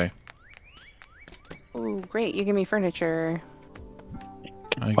critter today, Oh, great. You give me furniture.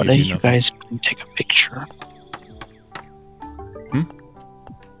 I Why give don't you you nothing. guys take a picture?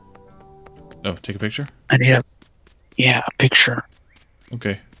 Oh, take a picture. I need a picture.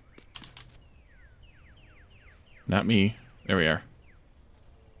 Okay. Not me. There we are.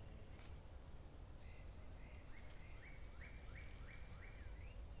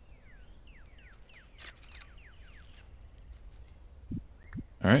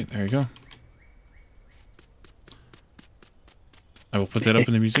 All right, there you go. I will put that up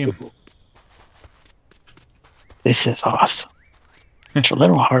in the museum. This is awesome. It's a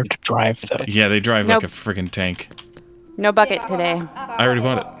little hard to drive though. Yeah, they drive like a Nope. friggin' tank. No bucket today. I already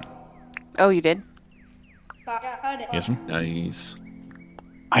bought it. Oh, you did? Yes, ma'am. Nice.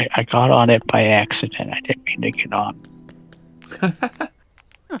 I got on it by accident. I didn't mean to get on.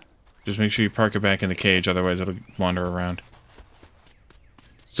 Just make sure you park it back in the cage, otherwise it'll wander around.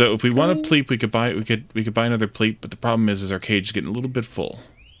 So if we want a pleep, we could buy buy another pleep, but the problem is our cage is getting a little bit full.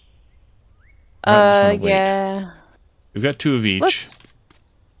 I just wanna wait. Yeah. We've got 2 of each. Let's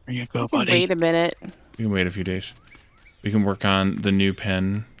There you go, we can buddy. wait a minute. We can wait a few days. We can work on the new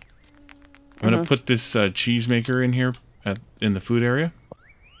pen. I'm gonna put this cheese maker in here in the food area.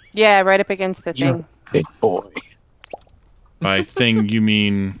 Yeah, right up against the You're thing. a big boy. By thing you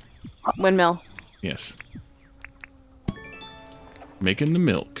mean Windmill. yes. Making the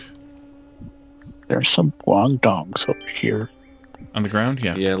milk There's some guangdongs over here. on the ground.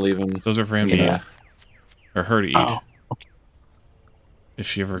 Yeah, Yeah, leave him. those are for him to Yeah. eat or her to eat Oh, if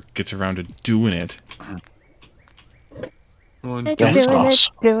she ever gets around to doing it. One, That's doing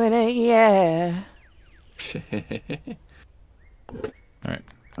awesome. it, doing it, yeah. All right,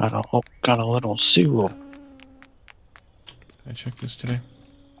 got a little zoo. did I check this today?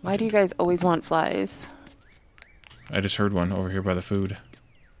 Why do you guys always want flies? I just heard one over here by the food.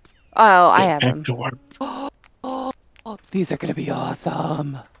 Oh, I Get have back them. to work. Oh, these are gonna be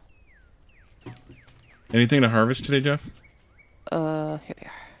awesome. Anything to harvest today, Jeff? Here they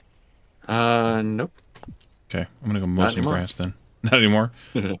are. Nope. Okay, I'm gonna go mow Not some anymore. grass then. Not anymore.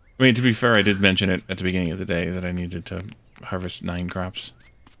 I mean, to be fair, I did mention it at the beginning of the day that I needed to harvest 9 crops.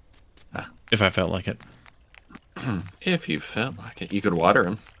 If I felt like it. If you felt like it, you could water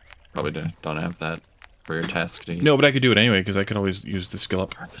him. Probably don't have that for your task. To No, but I could do it anyway because I could always use the skill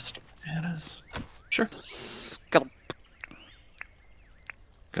up. harvest bananas. Sure. Scalp.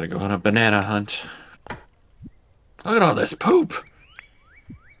 Gotta go on a banana hunt. Look at all this poop.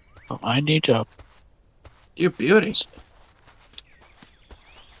 Oh, I need to You beauty.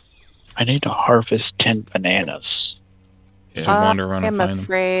 harvest 10 bananas. to wander around and find them. I'm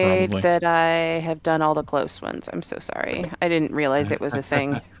afraid Probably. that I have done all the close ones. I'm so sorry. I didn't realize it was a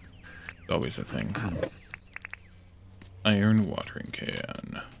thing. Always a thing. Iron watering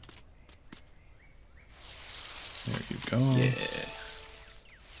can. There you go. Yeah.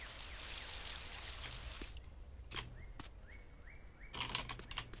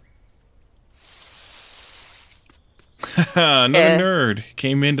 Another nerd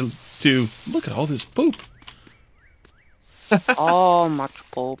came in to look at all this poop. Oh,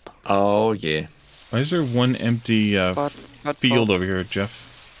 much poop. Oh, yeah. Why is there one empty But field poop. over here, Jeff?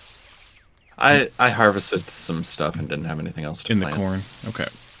 I harvested some stuff and didn't have anything else to In plant. the corn. Okay.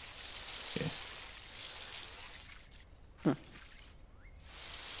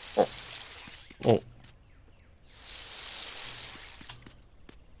 Oh.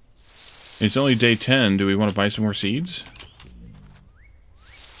 It's only day 10. Do we want to buy some more seeds?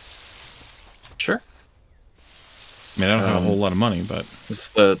 Sure. I mean, I don't have a whole lot of money, but...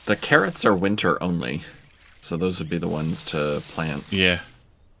 The carrots are winter only, so those would be the ones to plant. Yeah.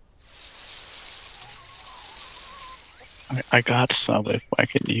 I got some if I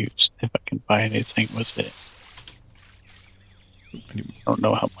can buy anything with it. I don't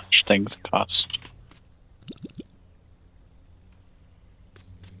know how much things cost.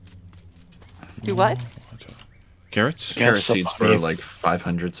 Do what? Carrots? Yeah. Carrot some seeds for money. like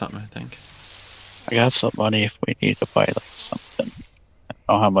 500 something, I think. I got some money if we need to buy like something. I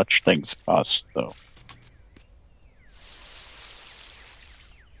don't know how much things cost though.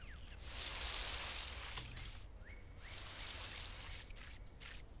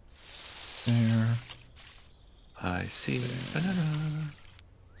 There. I see banana.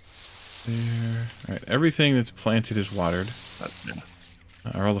 There. Alright, everything that's planted is watered.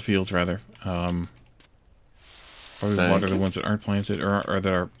 Or all the fields, rather. Probably water the ones that aren't planted, or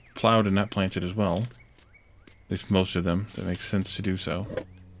that are plowed and not planted as well. At least most of them. That makes sense to do so.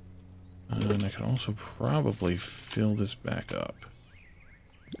 And I can also probably fill this back up.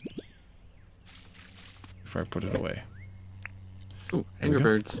 Before I put it away. Ooh, There we Angry go.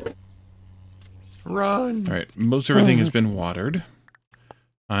 Birds. Run! Alright, most everything has been watered.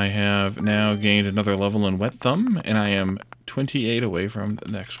 I have now gained another level in Wet Thumb, and I am 28 away from the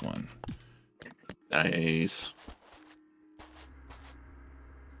next one. Nice.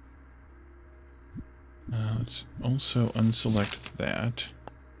 Let's also unselect that.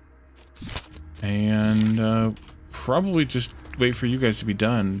 And probably just wait for you guys to be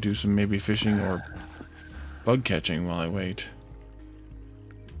done. Do some maybe fishing or bug catching while I wait.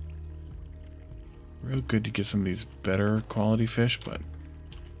 Real good to get some of these better quality fish, but...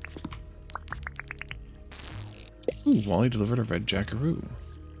 Ooh, Wally delivered a red jackaroo.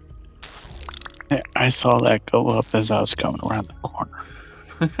 I saw that go up as I was coming around the corner.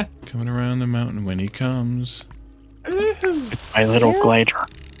 Coming around the mountain when he comes. With my little glider.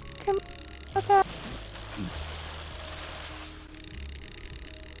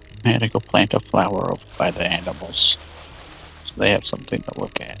 I had to go plant a flower over by the animals. So they have something to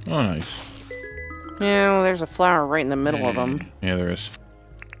look at. Oh, nice. Yeah, well, there's a flower right in the middle of them. Yeah, there is.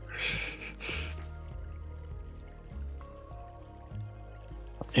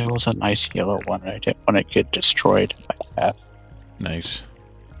 It was a nice yellow one. I didn't want it to get destroyed in my path. Nice.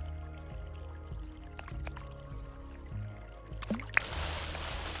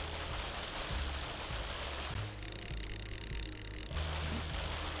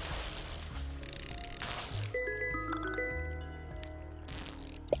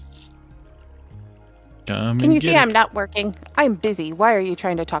 Can you see I'm not working? I'm busy. Why are you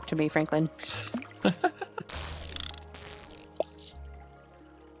trying to talk to me, Franklin?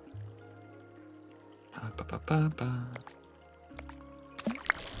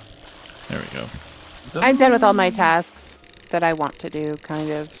 There we go. I'm done with all my tasks that I want to do, kind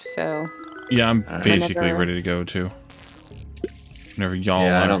of, so... Yeah, I'm basically Whenever- ready to go too. Whenever y'all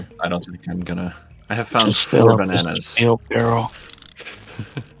Yeah, are. I don't think I'm gonna. I have found Just fill 4 up this bananas. barrel.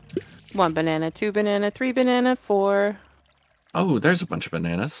 1 banana, 2 banana, 3 banana, 4... Oh, there's a bunch of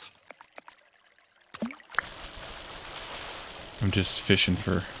bananas. I'm just fishing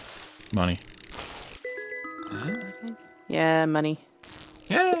for money. Yeah, money.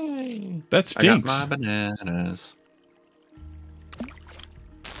 Yay! That I got stinks. my bananas.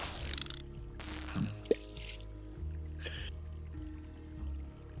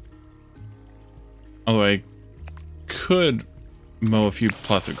 Although I could mow a few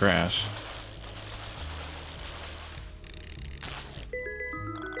plots of grass.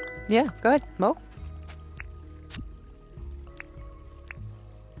 Yeah, go ahead, Mo.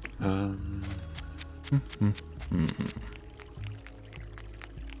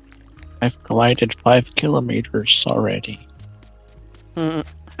 I've glided 5 kilometers already.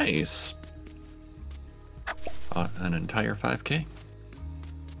 Nice. An entire 5K.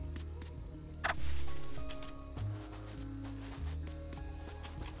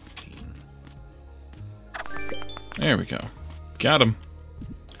 There we go. Got him.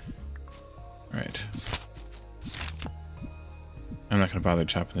 Alright. I'm not going to bother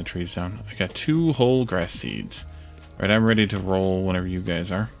chopping the trees down. I got 2 whole grass seeds. Alright, I'm ready to roll whenever you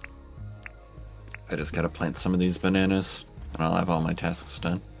guys are. I just gotta plant some of these bananas, and I'll have all my tasks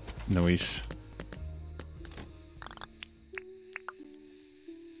done. Nice.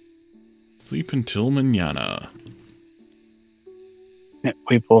 Sleep until mañana.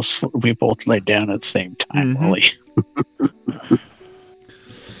 We both laid down at the same time, Wally.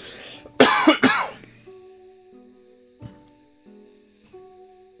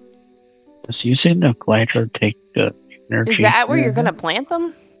 Does using the glider take the energy? Is that where you're gonna plant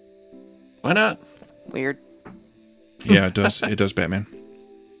them? Why not? Weird. Yeah, it does. It does, Batman.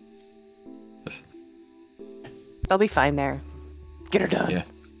 They'll be fine there. Get her done. Yeah.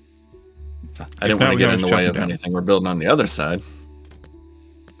 So, I didn't want to get in the way of anything. We're building on the other side.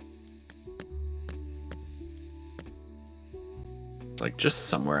 Like, just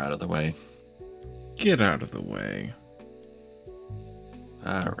somewhere out of the way. Get out of the way.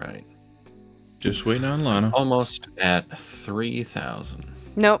 Alright. Just waiting on Lana. Almost at 3,000.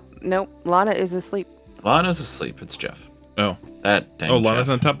 Nope. Lana is asleep. Lana's asleep. It's Jeff. Oh. That dang Lana's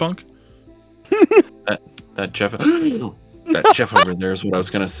Jeff. on top bunk? That Jeff... that Jeff over there is what I was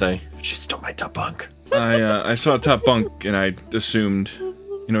going to say. She stole my top bunk. I saw top bunk and I assumed...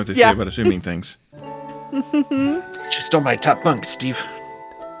 You know what they say about assuming things. She stole my top bunk, Steve.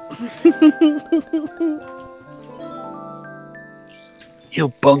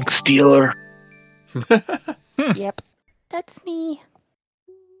 You bunk stealer. Yep. That's me.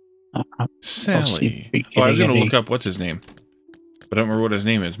 Sally. Oh, I was going to look up what's his name. But I don't remember what his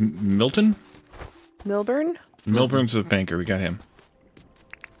name is. Milton? Milburn? Milburn's the banker. We got him.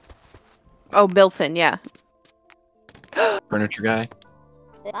 Oh, Milton, yeah. Furniture guy.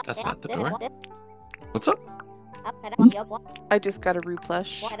 That's not the door. What's up? I just got a Rue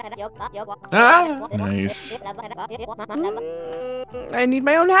plush. Ah! Nice. I need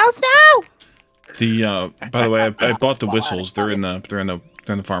my own house now. The by the way, I bought the whistles. They're in the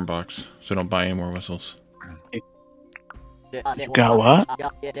farm box, so don't buy any more whistles. You got what?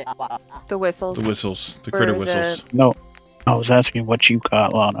 The whistles. The whistles, the critter whistles. No, I was asking what you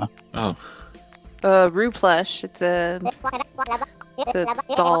got, Lana. Oh. Rue plush. It's a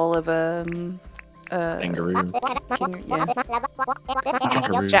doll of a Kangaroo. Yeah.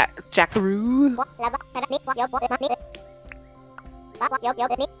 Jackaroo. Jackaroo.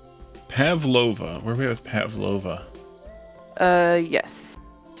 Pavlova. Where are we at with Pavlova? Yes.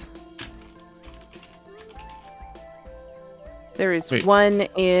 There is Wait, one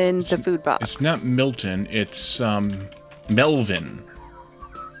in the food box. It's not Milton. It's Melvin.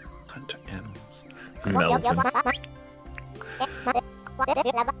 Hunt animals. Melvin.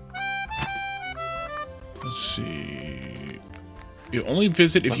 Let's see. You only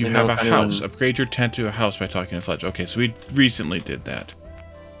visit if Let you me have know a if anyone- house. Upgrade your tent to a house by talking to Fletch. Okay, so we recently did that.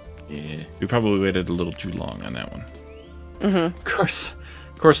 Yeah. We probably waited a little too long on that one. Mm-hmm. Of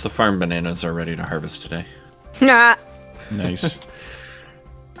course, the farm bananas are ready to harvest today. Nice.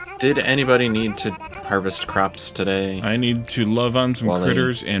 Did anybody need to harvest crops today? I need to love on some Wally.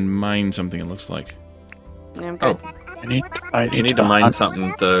 critters and mine something, it looks like. I'm good. Oh, If if you need to mine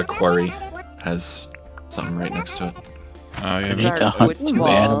something, the quarry has something right next to it. Oh, I yeah. need to Dark hunt wooden 2 wall.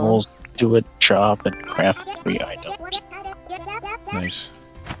 animals, do a job, and craft 3 items. Nice.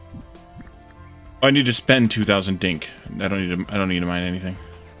 Oh, I need to spend 2,000 dink. I don't need to mine anything.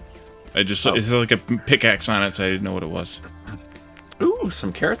 I just it's like a pickaxe on it, so I didn't know what it was. Ooh,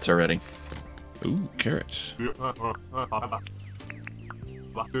 some carrots already. Ooh, carrots.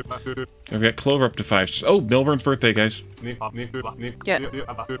 I've got clover up to 5. Oh, Milburn's birthday, guys. Yeah.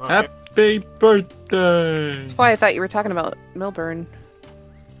 Happy birthday! That's why I thought you were talking about Milburn.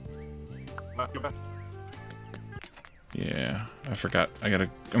 Yeah, I forgot. I'm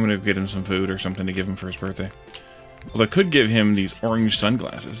gonna get him some food or something to give him for his birthday. Well, I could give him these orange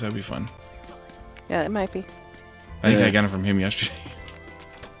sunglasses. That'd be fun. Yeah, it might be. I think Yeah. I got them from him yesterday.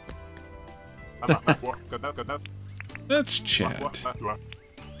 Let's chat.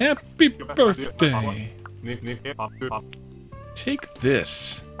 Happy birthday! Take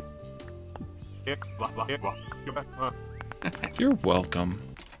this. You're welcome.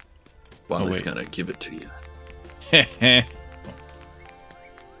 Wally's wait. gonna give it to you. Hey,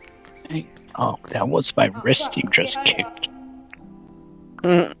 oh, that was my wrist you just kicked.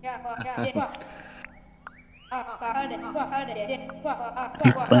 He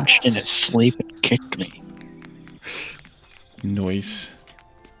clenched in his sleep and kicked me. Noise.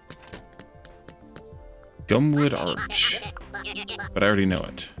 Gumwood Arch. But I already know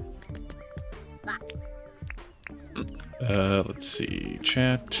it. Let's see.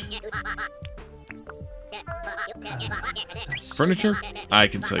 Chat. Furniture? I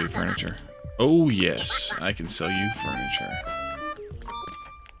can sell you furniture. Oh, yes. I can sell you furniture.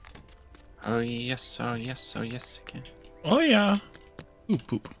 Oh yes, oh yes, oh yes, again. Oh, yeah. Ooh,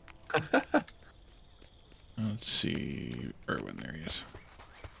 poop. Let's see. Erwin, there he is.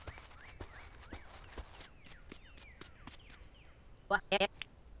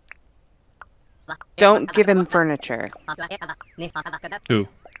 Don't give him furniture. Who?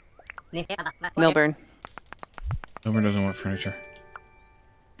 Milburn. Milburn doesn't want furniture.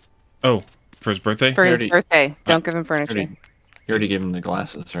 Oh, for his birthday? For his birthday. Don't give him furniture. You already gave him the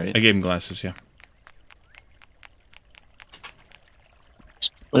glasses, right? I gave him glasses, yeah.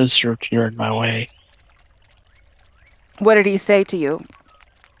 Lizard, you're in my way. What did he say to you?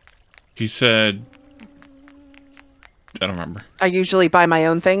 He said... I don't remember. I usually buy my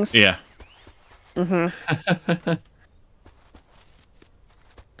own things. Yeah. Mm-hmm.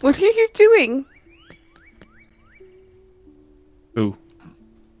 What are you doing? Who?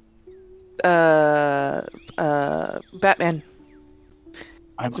 Batman.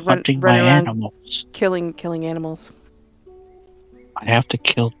 I'm So hunting run my around animals. Killing animals. I have to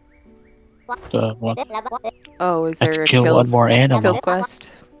kill the one. Oh, is I have there to a kill one more animal. kill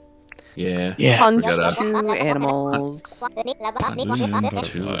quest? Yeah. Yeah. Hunt we gotta- 2 animals.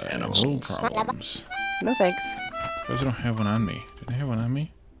 Two No animals. problems. No thanks. Suppose I don't have one on me. Did I have one on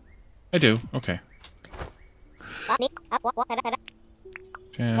me? I do. Okay.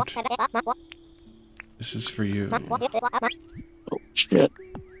 Chat. This is for you. Oh, shit.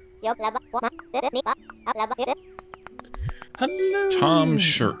 Hello. Tom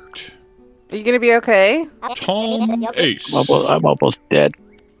Shirt. Are you gonna be okay? Tom Ace. I'm almost dead.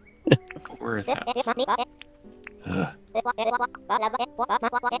 Worth house.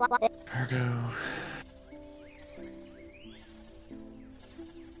 Cargo.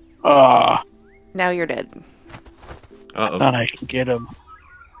 Ah, Now you're dead. Uh-oh. thought I could get him.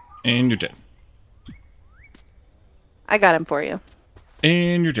 And you're dead. I got him for you.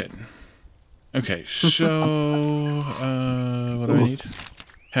 And you're dead. Okay, so... what do I need?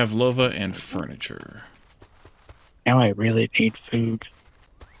 Have lova and furniture. Now I really need food.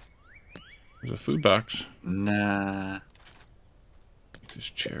 There's a food box. Nah. Take this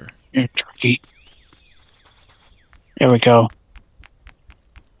chair. Here, turkey. There we go.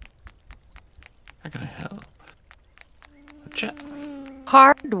 How can I help? Chat.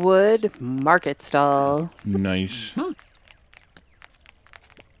 Hardwood market stall. Nice. I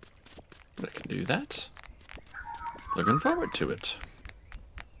can do that. Looking forward to it.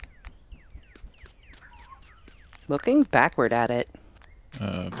 Looking backward at it.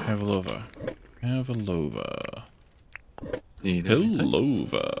 Pavlova. Pavlova. Either anything.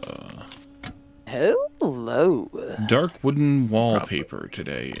 Pavlova. Hello. Dark wooden wallpaper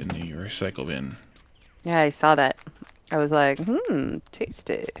today in the recycle bin. Yeah, I saw that. I was like,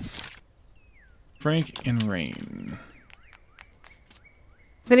 tasty. Frank and Rain.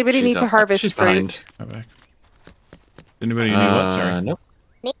 Does anybody She's need to up- harvest she's fruit? behind. Come back. Anybody need what? Sorry. Nope.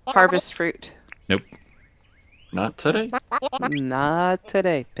 Harvest fruit. Nope. Not today. Not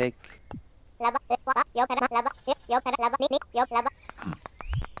today, pig.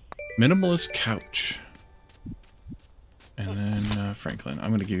 Minimalist couch. And then Franklin. I'm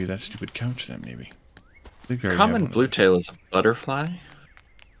going to give you that stupid couch then, maybe. I think I already have Common one of blue those. tail is a butterfly. Isn't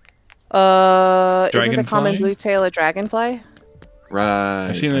the common Dragonfly? blue tail a dragonfly? Right.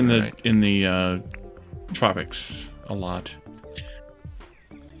 I've seen it right. in the tropics a lot.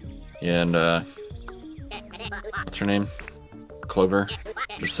 Yeah, and what's her name? Clover.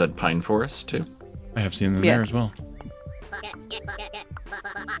 Just said pine forest too. I have seen them Yeah. there as well.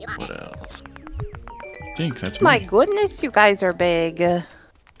 What else? I think that's My me. goodness, you guys are big.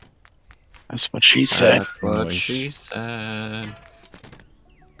 That's what she said. That's what Nice. she said.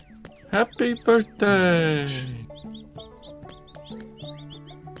 Happy birthday!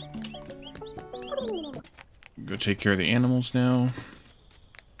 Go take care of the animals now.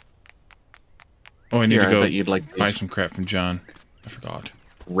 Oh, I need Here, to I go bet you'd like buy these some crap from John. I forgot.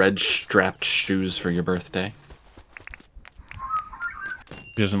 red strapped shoes for your birthday.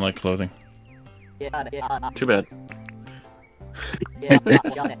 He doesn't like clothing. Too bad.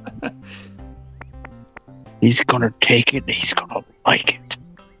 He's gonna take it. He's gonna like it.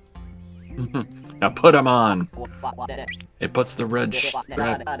 Now put them on. It puts the red strap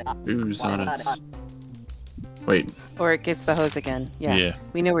shoes on its Wait. Or it gets the hose again. Yeah. Yeah.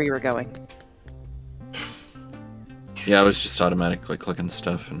 We knew where you were going. Yeah, I was just automatically clicking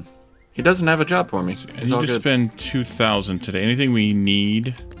stuff, and he doesn't have a job for me. I He's need all to good. spend 2,000 today. Anything we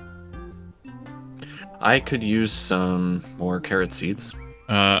need? I could use some more carrot seeds.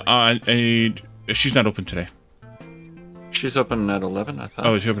 She's not open today. She's open at 11, I thought.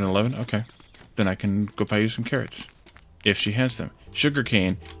 Oh, is she open at 11? Okay. Then I can go buy you some carrots. If she has them.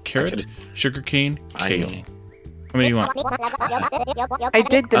 Sugarcane, carrot, sugarcane, kale. How many do you want? I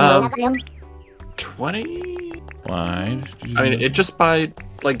did the milking. 20? Why? I mean, it just buy,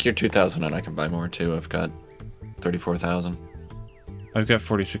 like, your 2,000, and I can buy more, too. I've got 34,000. I've got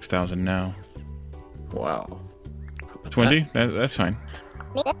 46,000 now. Wow. 20? That's fine.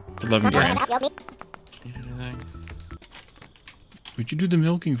 It's 11 grand. What'd you do the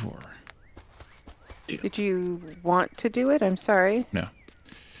milking for? Did you want to do it? I'm sorry. No.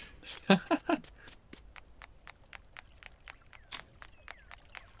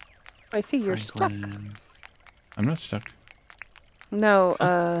 I see you're stuck. I'm not stuck.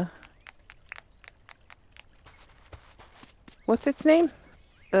 No, what's its name?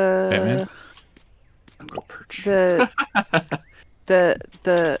 Batman? I'm gonna perch.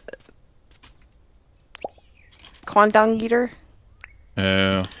 The Condong Eater?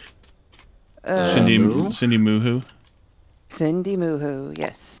 Cindy Moohoo? Cindy Moohoo,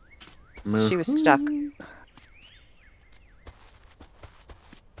 yes. Moo. She was stuck.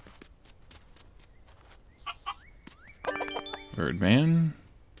 Birdman.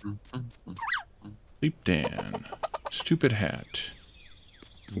 Leap Dan. Stupid Hat.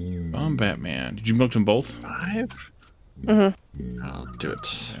 Bomb Batman. Did you milk them both? 5? Mm-hmm. I'll do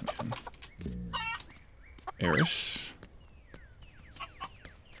it. Batman. Eris.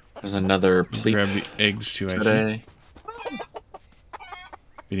 There's another pleep Grab the eggs too, I see. today.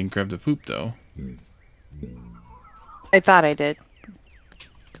 You didn't grab the poop though. I thought I did.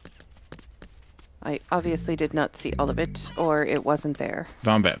 I obviously did not see all of it, or it wasn't there.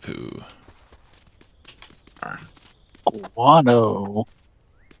 Vombat poo. Guano.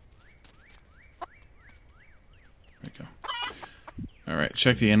 There we go. Alright,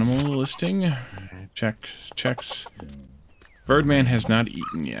 check the animal listing. Checks. Birdman has not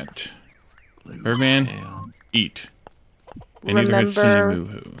eaten yet. Birdman, eat. And neither has Cindy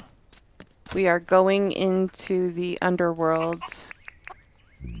Moohoo. We are going into the underworld.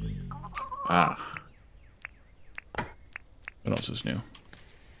 Ah. What else is new?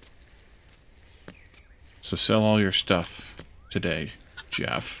 So sell all your stuff today,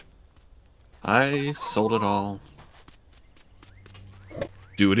 Jeff. I sold it all.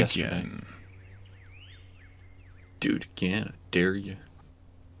 Do it Yesterday. again. Do it again. I dare you.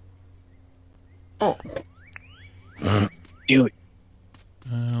 Oh. Do it.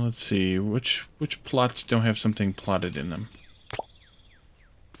 Let's see. Which plots don't have something plotted in them?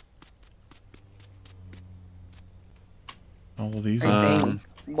 All these. Are you saying,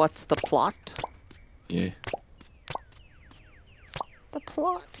 what's the plot? Yeah. The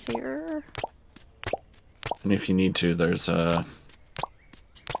plot here. And if you need to, there's an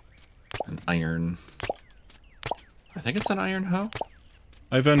iron. I think it's an iron hoe.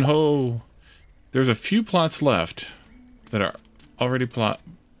 Ivanhoe. There's a few plots left that are already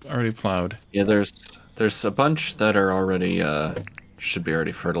plowed. Yeah, there's a bunch that are already should be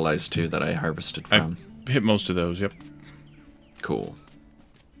already fertilized too that I harvested from. I hit most of those. Yep, Cool.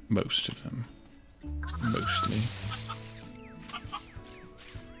 most of them. Mostly.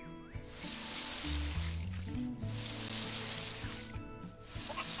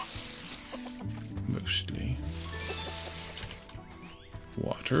 Mostly.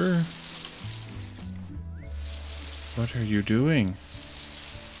 Water. What are you doing?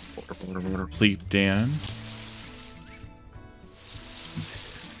 Pleep Dan.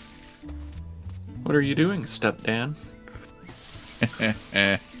 What are you doing, Step Dan?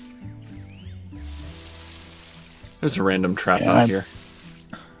 There's a random trap Yeah, out here.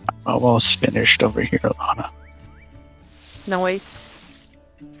 Almost finished over here, Lana. Noise.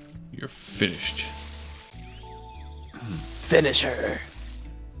 You're finished. Finish her.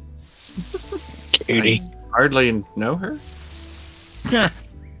 Katie. Hardly know her.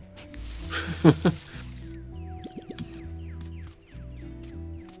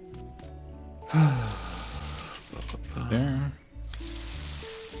 There.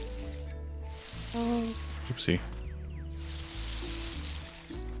 Oopsie.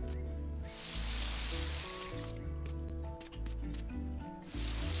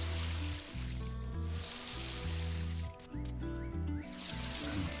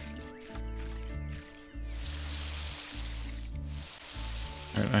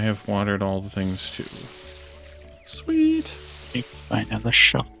 Alright, I have watered all the things too. Buy another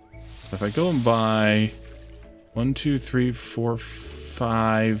shovel. If I go and buy 1, 2, 3, 4,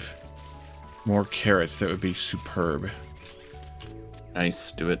 5 more carrots, that would be superb.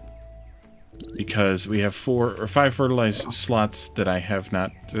 Nice, do it. Because we have 4 or 5 fertilized slots that I have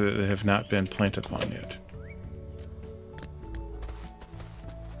not been planted upon yet.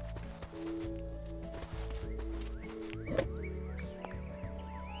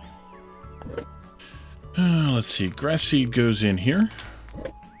 Let's see. Grass seed goes in here.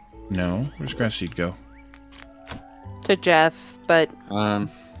 No, where's grass seed go? To Jeff, but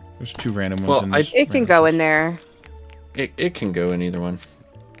There's 2 random ones in this. it can go in there. It can go in either one.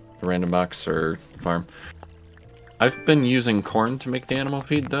 The random box or farm. I've been using corn to make the animal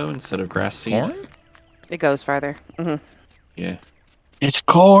feed, though, instead of grass seed. Corn? It goes farther. Yeah. It's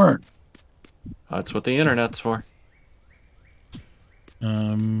corn. That's what the internet's for. What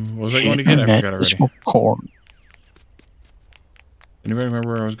was I going to get? I forgot already. Corn. Anybody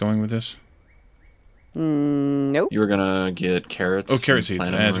remember where I was going with this? Nope. You were gonna get carrots. Oh, carrot seeds.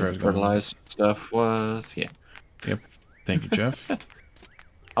 plant That's them where I was where going. fertilized stuff was. Yeah. Yep. Thank you, Jeff,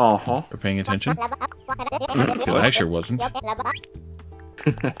 Uh-huh. for paying attention. Because I sure wasn't. I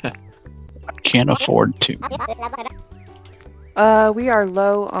can't afford to. We are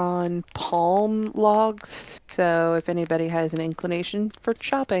low on palm logs, so if anybody has an inclination for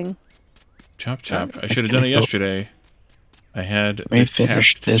chopping. Chop, chop. I should have done it yesterday. I had Let me the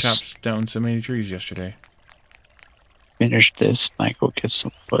finish task to this. chop down so many trees yesterday. Finish this, and I go get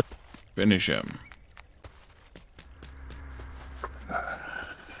some wood. Finish him.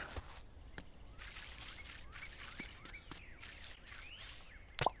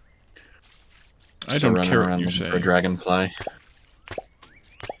 I Still don't running care what around you looking say. for a dragonfly.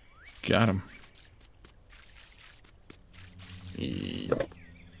 Got him. Yep.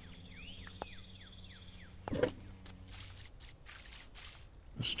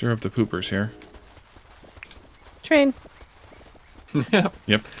 Stir up the poopers here. Train. Yep.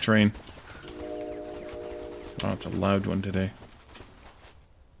 Yep, train. Oh, it's a loud one today.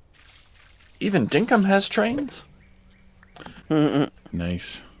 Even Dinkum has trains?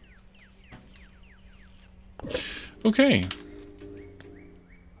 Nice. Okay.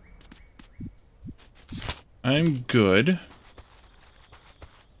 I'm good.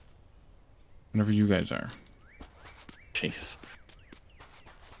 Whenever you guys are. Jeez.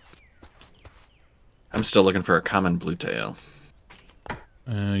 I'm still looking for a common blue tail.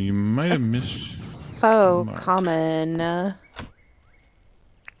 You might have missed... So Mark. common.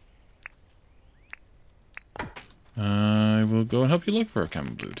 I will go and help you look for a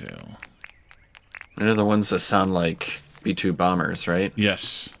common blue tail. They're the ones that sound like B-2 bombers, right?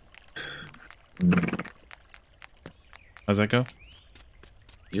 Yes. How's that go?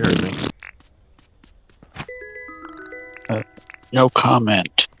 You heard me. No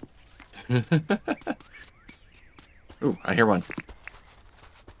comment. Ooh, I hear one.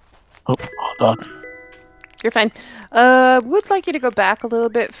 Oh, hold on. You're fine. Would like you to go back a little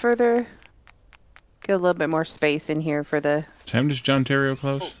bit further. Get a little bit more space in here for the Time does John Terrio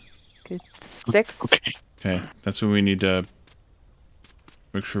close? 6. Okay. Okay, that's what we need to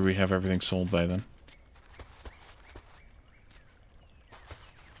make sure we have everything sold by then.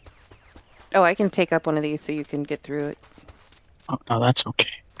 Oh, I can take up one of these so you can get through it. Oh, no, that's okay.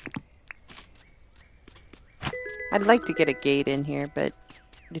 I'd like to get a gate in here, but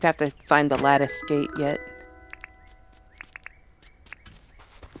you'd have to find the lattice gate yet.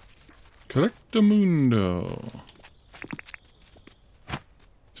 Collectamundo.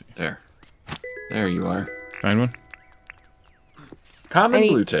 There. There you are. Find one? Common Any-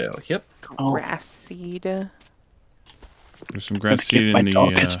 blue tail. Yep. Oh. Grass seed. There's some Let's grass seed give my in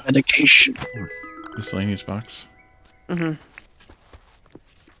dog its the medication. miscellaneous box. Mm-hmm.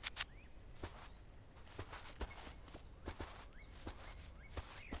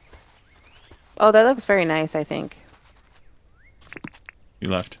 Oh, that looks very nice, I think. He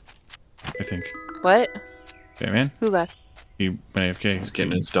left. I think. What? Okay, man. Who left? He went AFK. He's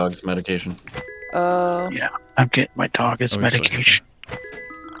getting his dog's medication. Oh. Yeah, I'm getting my dog its Oh, he's medication.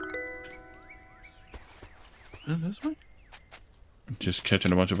 Oh, this one? Just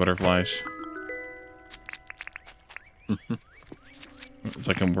catching a bunch of butterflies. It's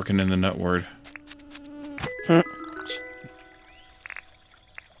like I'm working in the nut ward.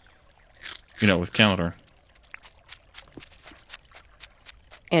 You know, with Calendar.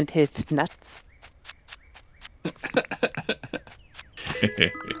 And his nuts.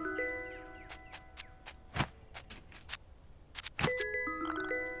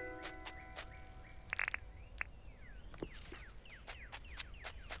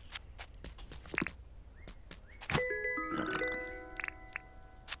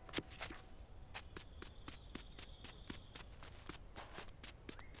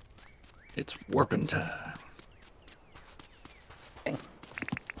 It's warping time.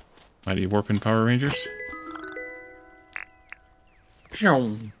 Mighty Warping Power Rangers.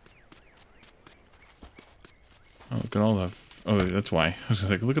 Shoom. Oh, look at all the... Oh, that's why. I was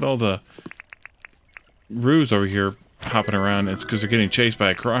like, look at all the roos over here hopping around. It's because they're getting chased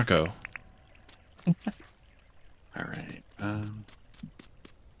by a croco. All right.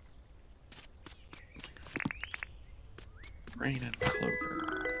 Rain and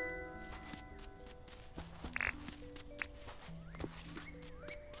clover.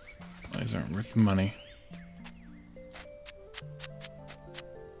 These aren't worth the money.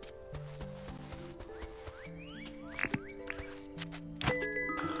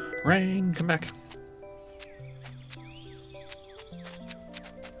 Rain, come back.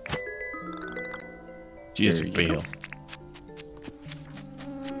 Jeez, bail.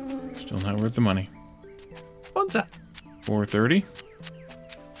 Still not worth the money. What's that? 430.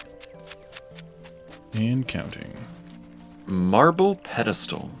 And counting. Marble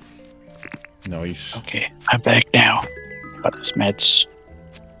pedestal. Nice. Okay, I'm back now. Got his meds.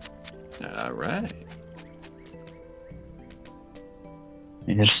 All right.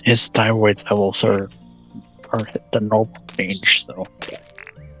 His thyroid levels are at the normal range, so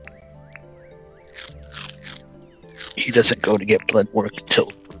he doesn't go to get blood work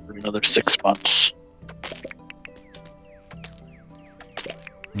until for another 6 months.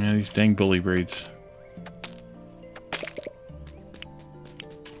 Yeah, these dang bully breeds.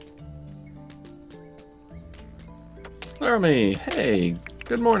 Laramie, hey,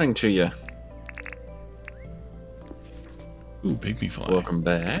 good morning to you. Ooh, pygmy fly. Welcome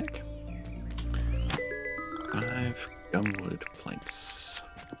back. 5 gumwood planks.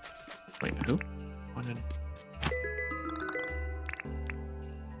 Wait, who? Wanted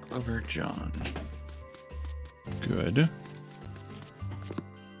Clover John. Good.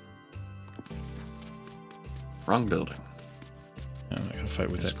 Wrong building. I'm not gonna fight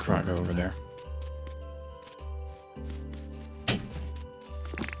with This that croco corner over there.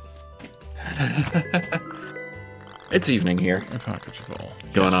 It's evening here. My pockets are full.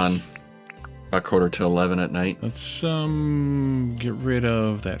 Going Yes. on about 11:15 at night. Let's get rid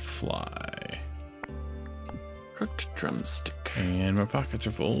of that fly. Cooked drumstick. And my pockets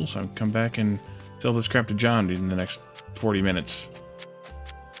are full, so I'll come back and sell this crap to John in the next 40 minutes.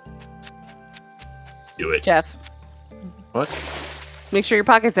 Do it. Jeff, What? make sure your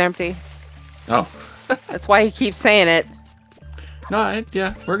pocket's empty. Oh. That's why he keeps saying it. No,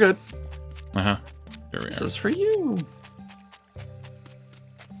 yeah, we're good. Uh-huh. There we This are. is for you.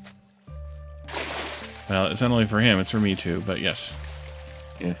 Well, it's not only for him, it's for me too, but yes.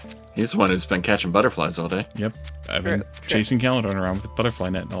 Yeah. He's the one who's been catching butterflies all day. Yep. I've been True. chasing Caledon around with butterfly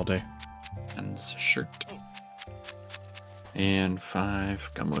net all day. And his shirt. And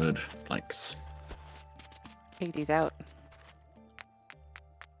 5 gumwood planks. Take these out.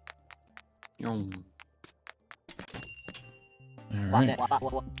 Yum. Alright.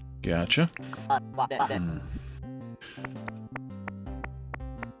 Gotcha. Hmm.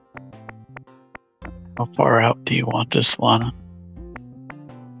 How far out do you want this, Lana?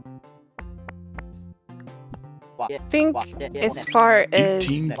 I think as far as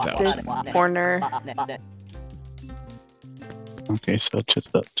 18,000. this corner, Okay, so to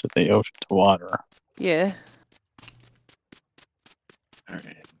the ocean, to water. yeah. All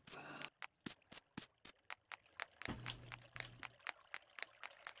right.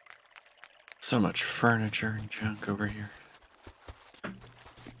 So much furniture and junk over here.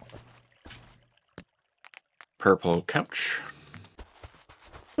 Purple couch.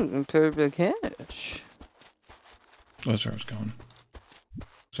 Purple catch. Oh, that's where I was going.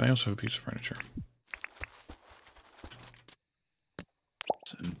 So I also have a piece of furniture.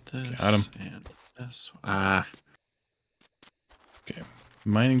 And this Got 'em. and this. Ah. Okay.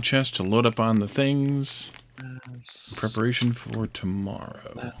 Mining chest to load up on the things. This, Preparation for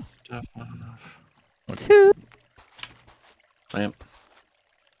tomorrow. that stuff off. Two. Lamp.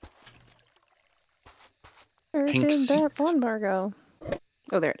 Where Pink did that seat. one bar go?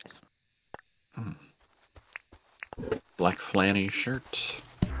 Oh, there it is. Black flanny shirt.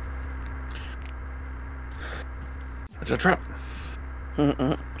 It's a trap.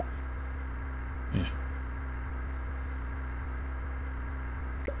 Mm-mm. Yeah.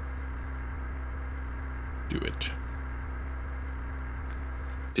 Do it.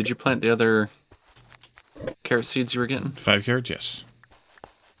 Did you plant the other carrot seeds you were getting? 5 carrots, yes.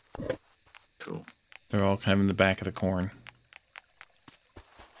 Cool. They're all kind of in the back of the corn.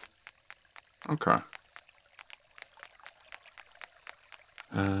 Okay.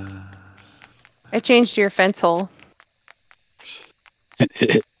 I changed your fence hole.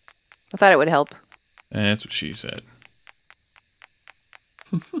 I thought it would help. That's what she said.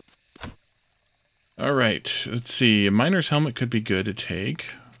 All right, let's see. A miner's helmet could be good to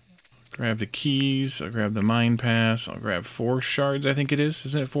take. Grab the keys. I'll grab the mine pass. I'll grab 4 shards, I think it is.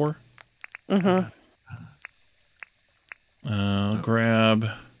 Isn't it 4? Mm-hmm. I'll grab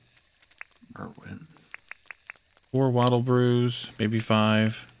Merwin. 4 wattle brews, maybe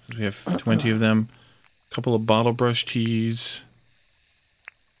 5. We have 20 of them. A couple of bottle brush teas.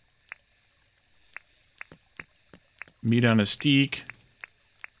 Meat on a steak.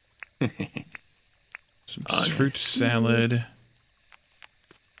 Some fruit salad.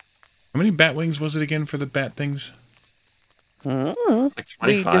 How many bat wings was it again for the bat things? Mm-hmm. Like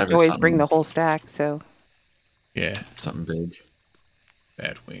We 25 just or always something. bring the whole stack, so. Yeah, Something big.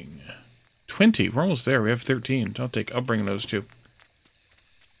 bat wing. 20. We're almost there. We have 13. I'll bring those too.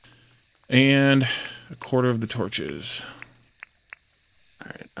 And a quarter of the torches.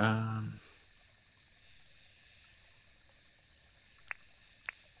 All right.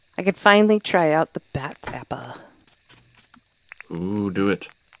 I could finally try out the bat zappa. Ooh, do it.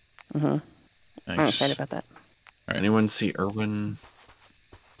 Mm-hmm. I'm Nice. excited about that. Right. Anyone see Irwin?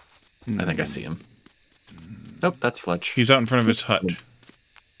 I think I see him. Nope, that's Fletch. He's out in front of his hut.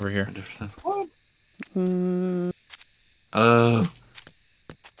 Over here. What? Mm, Oh.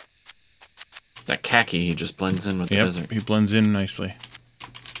 That khaki, he just blends in with the desert. Yep, he blends in nicely.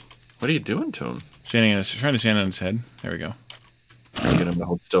 What are you doing to him? Trying to stand on his head. There we go. Can you get him to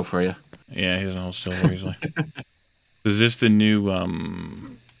hold still for you? Yeah, he doesn't hold still very easily. Is this the new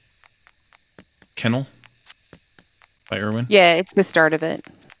kennel by Irwin? yeah, it's the start of it.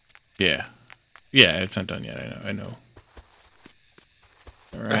 Yeah. Yeah, it's not done yet. I know.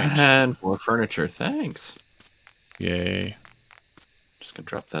 All right. And more furniture. Thanks. Yay. Just gonna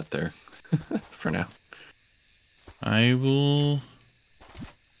drop that there for now. I will...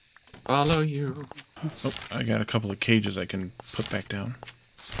 Follow you. Oh, I got a couple of cages I can put back down.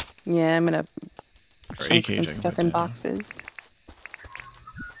 Yeah, I'm gonna Or a chunk cage some I can stuff put in down. boxes.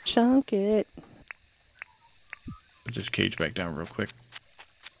 Chunk it. Put this cage back down real quick.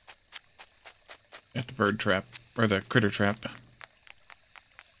 At the bird trap. Or the critter trap.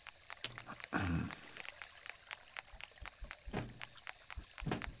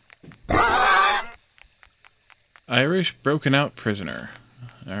 Irish broken out prisoner.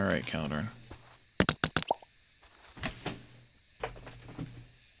 Alright, Caldorn.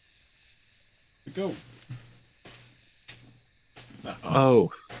 Go.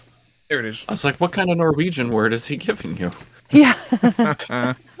 Oh. There it is. I was like, what kind of Norwegian word is he giving you? Yeah.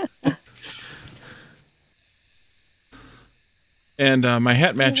 And my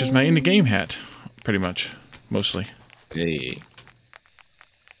hat matches my in-the-game hat, pretty much, mostly, Hey.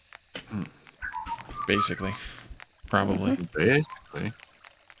 basically, probably. Basically.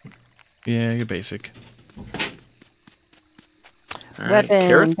 Yeah, you're basic. All right, Weapon. carrots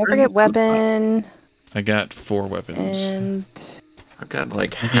Don't are in forget the- weapon. I got 4 weapons. And I've got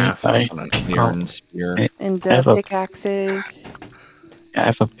like half I- on an iron spear. and I have the a- pickaxes. I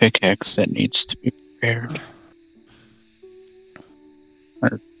have a pickaxe that needs to be repaired.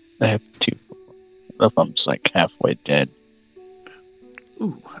 I have 2 of them's like halfway dead.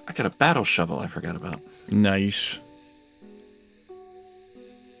 Ooh, I got a battle shovel I forgot about. Nice.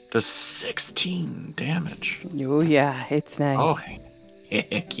 Does 16 damage. Oh yeah, it's nice. Oh,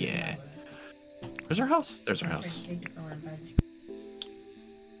 heck yeah. Where's our house? There's our house.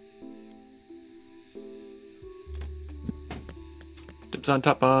 Dibs on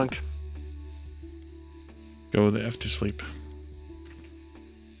top bunk. Go the F to sleep.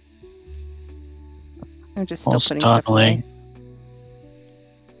 I'm just still Whilst putting stuff away. dawdling.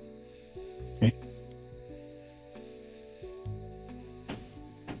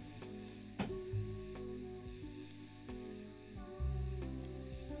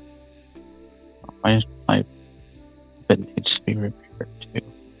 My weapon needs to be repaired too.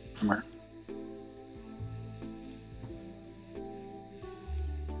 Somewhere.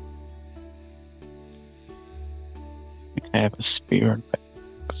 I think I have a spear and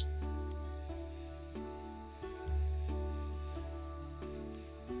pickaxe.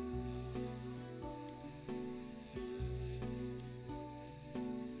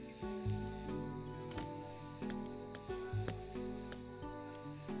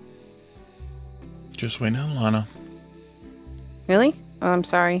 Just waiting on Lana. Really? Oh, I'm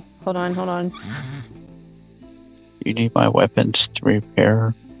sorry. Hold on. You need my weapons to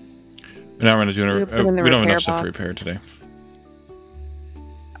repair. Now we're gonna do You it. put in the We don't have repair enough stuff to box. repair today.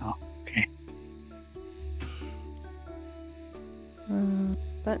 Oh, okay.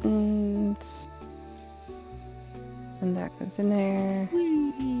 Buttons. And that goes in there.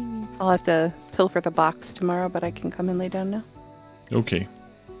 I'll have to pilfer the box tomorrow, but I can come and lay down now. Okay.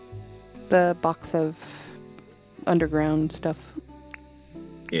 The box of underground stuff.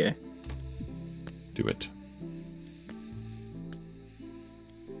 Yeah. Do it.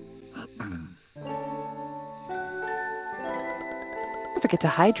 Don't forget to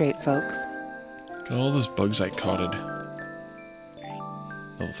hydrate, folks. Got all those bugs I caughted.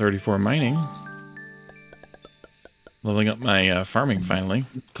 Level 34 mining. Leveling up my farming finally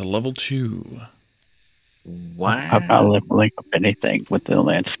to level 2. Wow. I'm not leveling up anything with the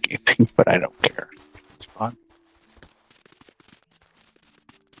landscaping, but I don't care. It's fun.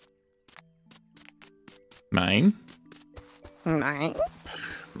 Mine. Mine.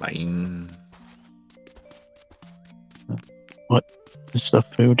 Mine. What is the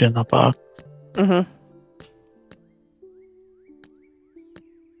food in the box? Mm-hmm.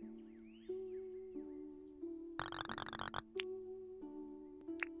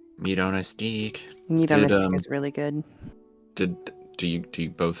 Meat on a steak. Meat on a Did, stick is really good. Do you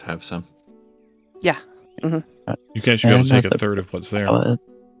both have some? Yeah. Mm-hmm. You guys should be able to And take a third of what's there.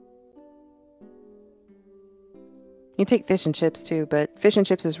 You take fish and chips too, but fish and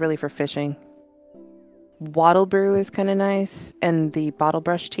chips is really for fishing. Wattle brew is kind of nice, and the bottle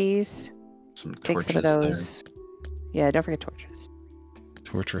brush teas. Some Take torches some of those. Yeah, don't forget torches.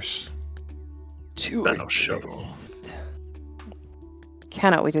 Torturous. Battle shovel.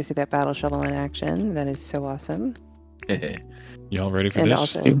 Cannot wait to see that battle shovel in action. That is so awesome. Y'all ready for And this?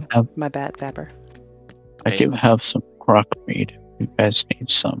 also my bat zapper. I do have some crock meat. If you guys need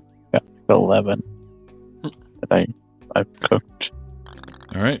some, got 11 that I've cooked.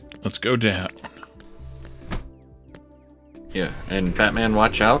 All right, let's go down. Yeah, and Batman,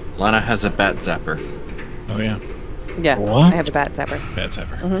 watch out. Lana has a bat zapper. Oh yeah, Yeah, What? I have a bat zapper. bad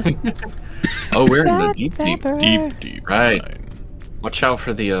zapper. Mhm. Oh, we're in the Bat deep. zapper. Deep. Right. mine. Watch out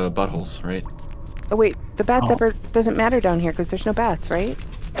for the buttholes, right? Oh wait, the bat Oh. zapper doesn't matter down here because there's no bats, right?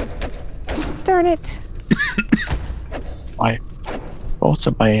 Darn it. Both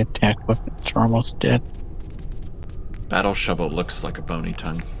of my attack weapons are almost dead. Battle shovel looks like a bony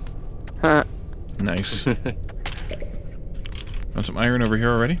tongue. Huh. Nice. Want some iron over here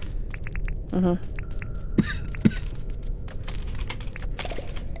already? Mm-hmm.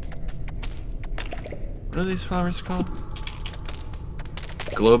 What are these flowers called?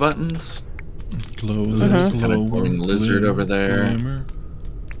 Glow buttons? Glow, There's glow, kind of glowing lizard over there. glimmer.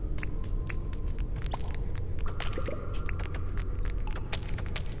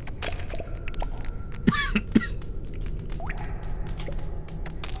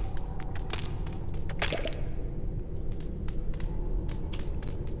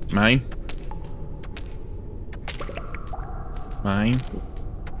 Mine. Mine.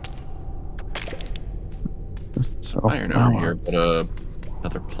 Some Oh, iron over wow. here, but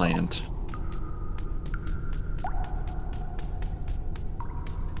another plant.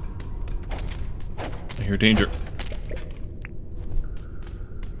 I hear danger.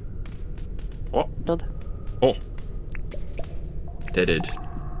 Oh, Oh, deaded.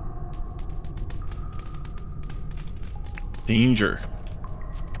 danger.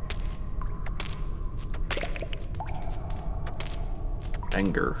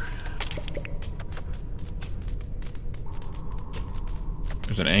 Anger.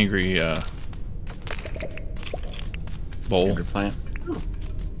 There's an angry bowl. Anger plant.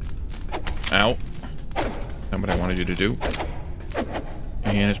 Ow. That's what I wanted you to do.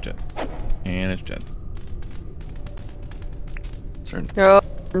 And it's dead. And it's dead. Certain.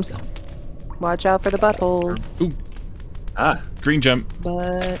 Arms. Watch out for the buttholes. Ooh, Ah, green gem.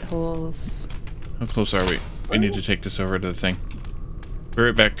 Buttholes. How close are we? We need to take this over to the thing. Be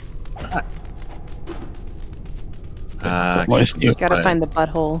right back. What's keep new? this Gotta way. find the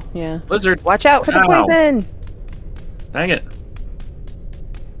butthole. Yeah. Lizard. Watch out for the Ow. poison. Dang it.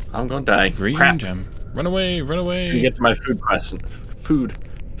 I'm gonna die. Green Crap. gem. Run away, run Let me away. get to my food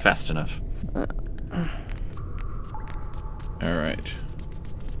fast enough. Alright.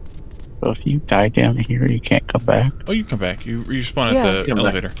 So if you die down here, you can't come back. Oh, you come back. You respawn Yeah. at the Come back.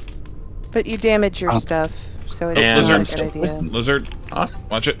 elevator. But you damage your Oh. stuff, so it's And not I'm a still good idea. poisoned. Lizard, Awesome.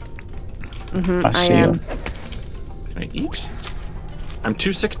 watch it. Mm-hmm, I I see am. him. Can I eat? I'm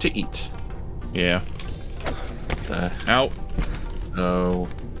too sick to eat. Yeah. Uh, Ow. oh.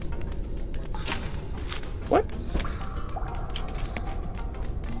 What?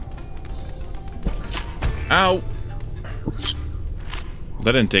 Ow.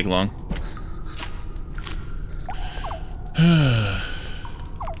 That didn't take long. Alright,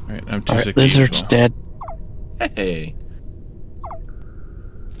 I'm too sick Alright, to eat as lizard's well. dead. Hey.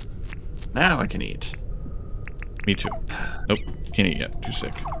 Now I can eat. Me too. Nope, can't eat yet. Too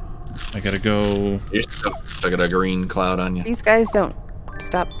sick. I gotta go. You still got a green cloud on you. These guys don't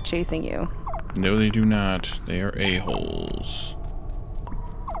stop chasing you. No, they do not. They are a-holes.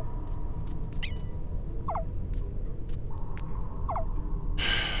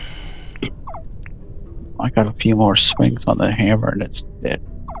 I got a few more swings on the hammer and it's dead.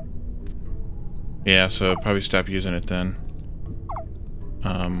 Yeah, so I'll probably stop using it then.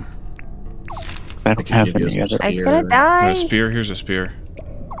 I don't have any other. It's gonna A die. spear? Here's a spear.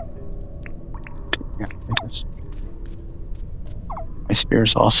 Yeah, I guess. My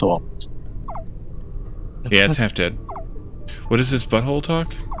spear's also almost. Yeah, it's half dead. What is this butthole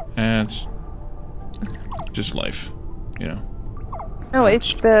talk? It's just life, you know. No,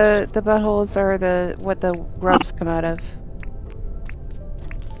 it's the buttholes are what the grubs come out of.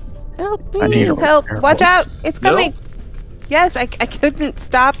 Help I need me! a Help! repair Watch bolt. out! It's coming! Nope. Yes, I couldn't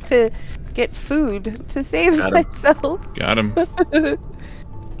stop to get food to save Got him. myself. Got him.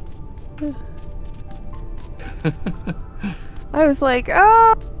 I was like,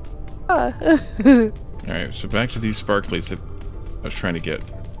 ah! Alright, so back to these sparklies that I was trying to get.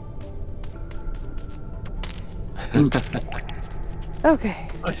 Okay.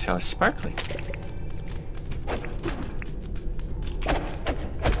 Oh, it's so sparkly.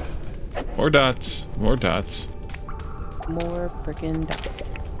 More dots. More dots. More frickin'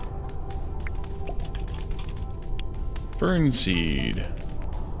 dots. Burn seed.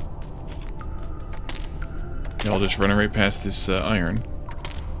 Yeah, I'll just run right past this iron.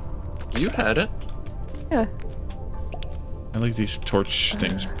 You had it. Yeah. I like these torch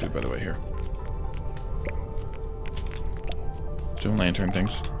things, too, by the way, here. Stone lantern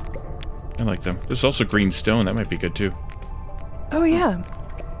things. I like them. There's also green stone. That might be good, too. Oh, yeah.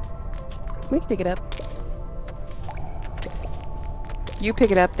 We can pick it up. You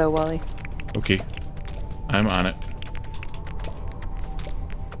pick it up, though, Wally. Okay. I'm on it.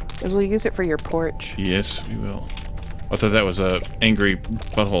 Because we'll use it for your porch. Yes, we will. I thought that was a angry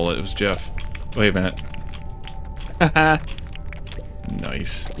butthole. It was Jeff. Wait a minute.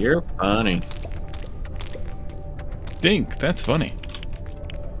 Nice. You're funny. Dink, that's funny.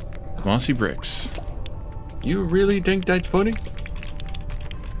 Mossy bricks. You really think that's funny?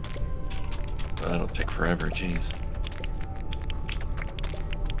 That'll take forever, jeez.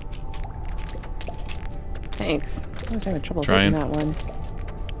 Thanks. I was having trouble Trying. getting that one.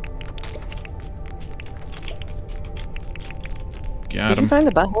 Got Did you him. find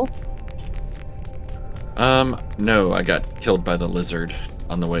the butthole? No, I got killed by the lizard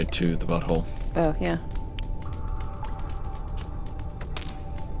on the way to the butthole. Oh, yeah.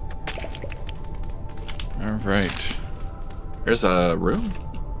 Alright. There's a room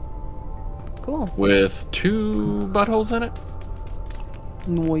Cool. with 2 buttholes in it.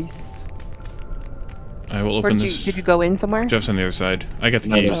 Nice. I will Where open did this. did you go in somewhere? Jeff's on the other side. I got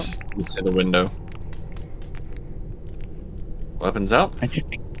the I keys. was in the window. Weapons out. I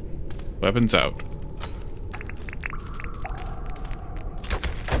think Weapons out.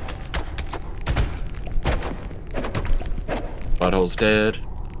 Butthole's dead.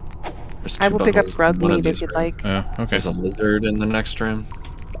 There's I 2 will pick up buttholes in grub one of meat if these you'd rooms. like. Okay. There's a lizard in the next room.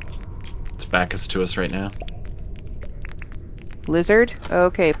 It's back us to us right now. Lizard?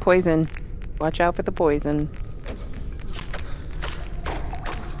 Okay, poison. Watch out for the poison.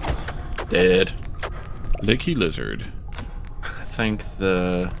 Dead. Licky lizard. I think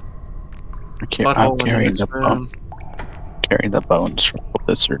the I'm butthole in the carrying next the room. carrying the bones from the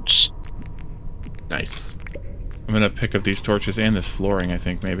lizards. Nice. I'm gonna pick up these torches and this flooring, I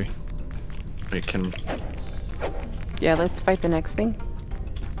think, maybe. We can. Yeah, let's fight the next thing.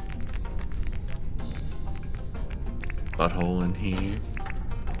 Butthole in here.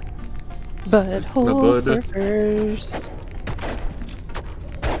 Butthole bud. surfers.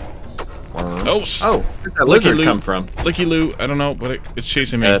 Oh, Oh, where'd that lizard Lou. come from? Licky Lou. I don't know, but it's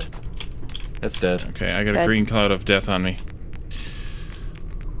chasing me. Dead. It's dead. Okay, I got a Dead. green cloud of death on me.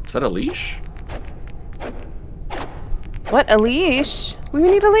 Is that a leash? What? A leash? We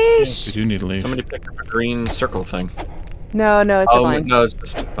need a We leash! do need a leash. Somebody picked up a green circle thing. No, no, it's a Oh, vine. no, it's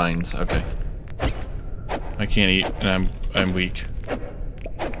just vines. Okay. I can't eat, and I'm weak.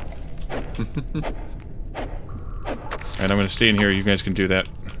 Alright, I'm gonna stay in here. You guys can do that.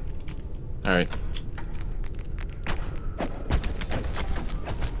 Alright.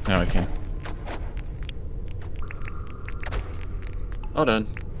 Now I can. All done.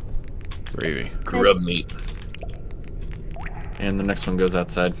 Gravy. Grub meat. And the next one goes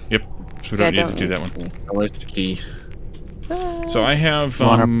outside. Yep. So we don't need to do that one. Oh, where's the key? So I have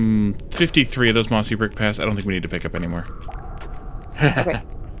Wanna- 53 of those mossy brick paths. I don't think we need to pick up anymore. Okay.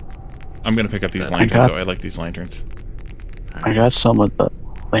 I'm gonna pick up these I lanterns, got- though. I like these lanterns. I got some of the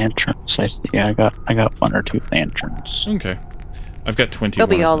lanterns. Yeah, I got 1 or 2 lanterns. Okay. I've got 20. They'll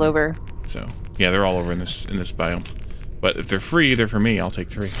be all over. So yeah, they're all over in this biome. But if they're free, they're for me. I'll take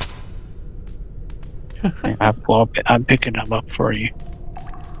 3. I'm picking them up for you.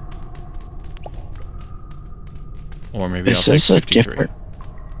 Or maybe I'll take 53.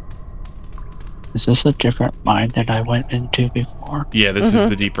 Is this a different mine than I went into before? Yeah, this is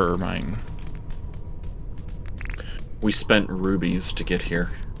the deeper mine. We spent rubies to get here.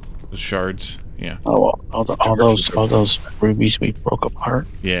 The shards. Yeah. Oh, all those rubies we broke apart.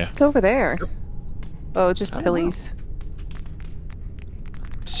 Yeah. It's over there. Oh, just pillies.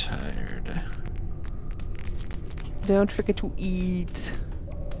 Tired. Don't forget to eat.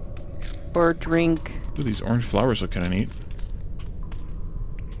 Or drink. Ooh, these orange flowers look kind of neat.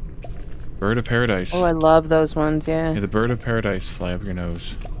 Bird of paradise. Oh, I love those ones, Yeah, the bird of paradise fly up your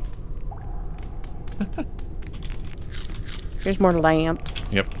nose. There's more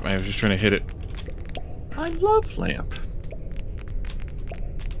lamps. Yep, I was just trying to hit it. I love lamp.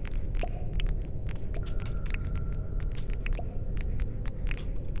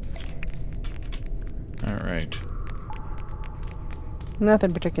 Alright.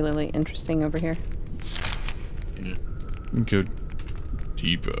 Nothing particularly interesting over here. Yeah. Go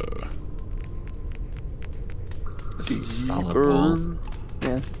deeper. This is solid wall.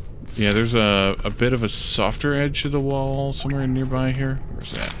 Yeah. Yeah, there's a bit of a softer edge to the wall somewhere nearby here.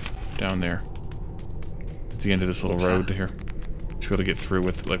 Where's that? Down there. At the end of this little road here. Should be able to get through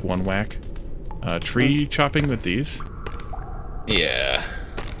with like 1 whack. Tree chopping with these. Yeah.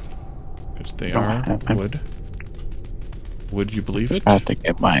 Because they are wood. Would you believe it? I have to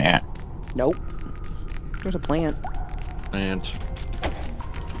get my axe. Nope. There's a plant. And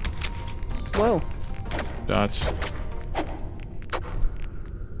Whoa. Dots.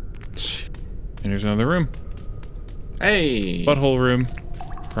 And here's another room. hey, Butthole room.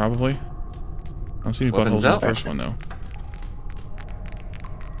 Probably. I don't see any Weapons buttholes in the out. first one though.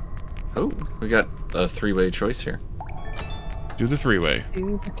 oh, we got a 3-way choice here. Do the 3-way.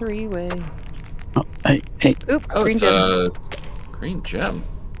 Do the 3-way. Oh, hey. Oop, Oh, green it's gem. a green gem.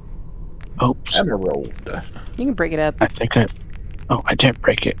 Oops. Emerald. You can break it up. I think oh, I didn't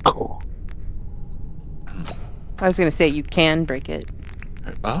break it. Cool. I was gonna say you can break it.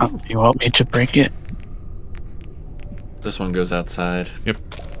 Oh, You want me to break it? this one goes outside. Yep.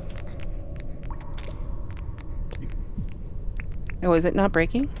 Oh, is it not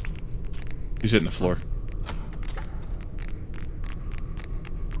breaking? He's hitting the floor.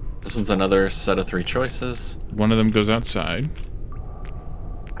 This one's another set of 3 choices. One of them goes outside.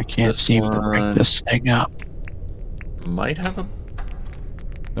 I can't This seem to one- break this thing up. Might have a.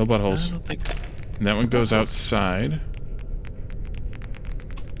 No I buttholes. don't think. And that one goes outside.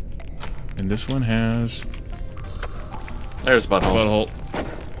 And this one has There's a butthole. butthole.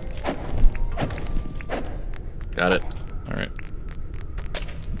 Got it. Alright.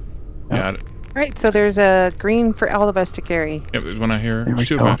 Got it. Right, so there's a green for all of us to carry. Yep, there's one out here. There we There's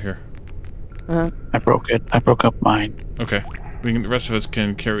 2 go. out here. Uh-huh. I broke it. I broke up mine. Okay. The rest of us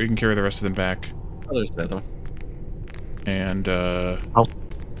can carry. We can carry the rest of them back. Oh, there's the other one. And Oh,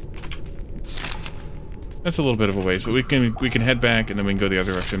 that's a little bit of a ways, but we can head back and then we can go the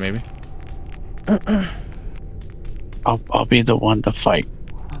other direction maybe. I'll be the one to fight.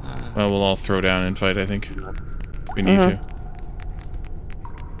 Well, we'll all throw down and fight. I think we need to.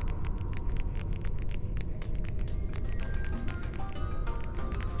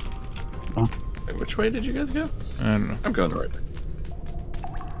 Wait, which way did you guys go? I don't know. I'm going the right way.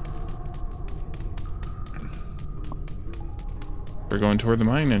 We're going toward the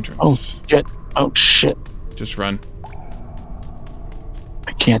mine entrance. Oh shit! Oh shit! Just run.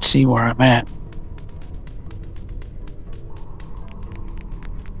 I can't see where I'm at.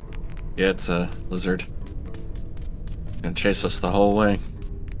 Yeah, it's a lizard. Gonna chase us the whole way.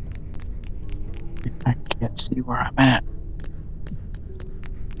 I can't see where I'm at.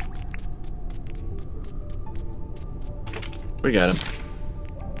 We got him.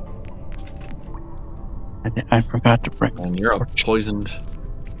 I forgot to bring. And you're a torch. poisoned.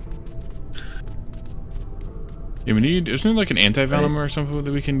 Yeah, we need. Isn't there like an anti-venom or something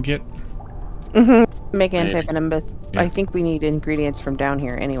that we can get? Mm-hmm. Make Maybe. anti-venom, but Yeah. I think we need ingredients from down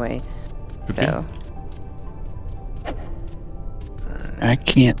here anyway. Could So, I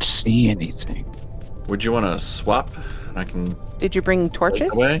can't see anything. Would you want to swap? I can. did you bring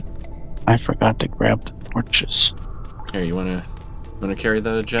torches? Away. I forgot to grab the torches. Here, you wanna carry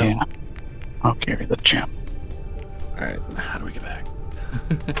the gem? Yeah. I'll carry the gem. All right. How do we get back?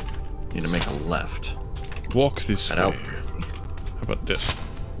 Need to make a left. Walk this That way. help? How about this?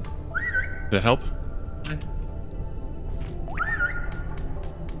 Did that help?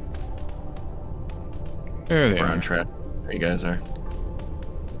 There they We're are. on track. There you guys are.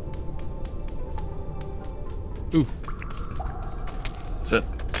 Ooh. That's it.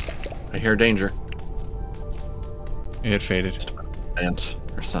 I hear danger. It faded. Ant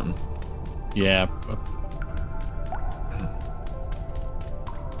or something. Yeah.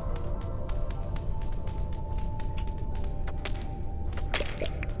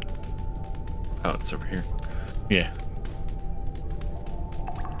 Oh, it's over here. Yeah.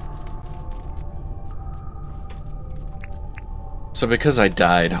 So because I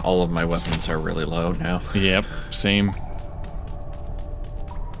died, all of my weapons are really low now. Yep. Same.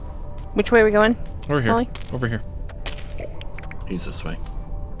 Which way are we going? Over here. Molly? Over here. He's this way.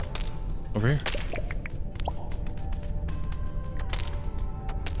 Over here.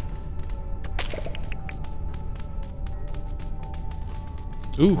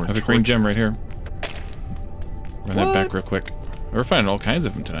 Ooh, I have a green gem right here. Run that back real quick. We're finding all kinds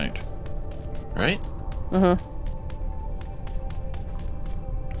of them tonight. Right? Mm-hmm.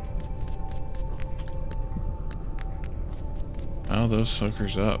 Oh, those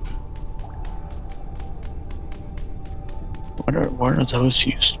suckers up. What are those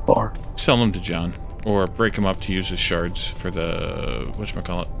used for? Sell them to John. Or break them up to use as shards for the...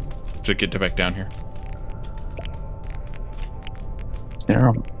 whatchamacallit? To get back down here. Is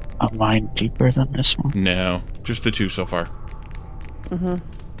there a mine deeper than this one? No. Just the two so far. Mm-hmm.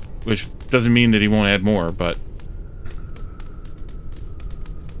 Which doesn't mean that he won't add more, but...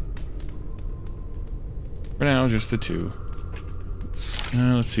 for now, just the two.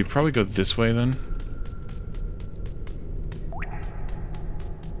 Let's see. Probably go this way then.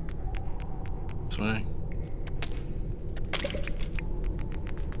 This way.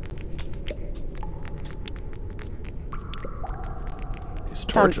 These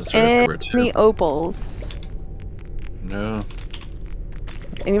torches are everywhere Any too. opals? No.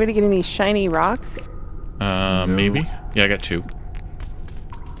 Anybody get any shiny rocks? No. Maybe? Yeah, I got two.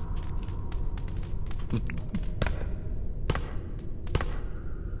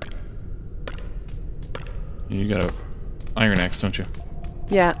 You got a iron axe, don't you?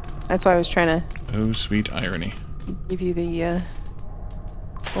 Yeah, that's why I was trying to Oh, sweet irony. give you the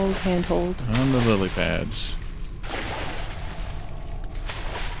old handhold. On the lily pads.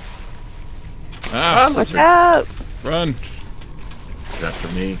 Ah! Watch out! Run! It's after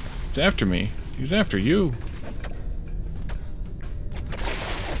me. He's after me. He's after you.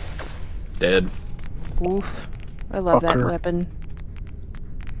 Dead. Oof. I love that Fucker. weapon.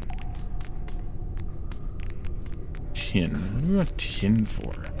 Tin. What do we want tin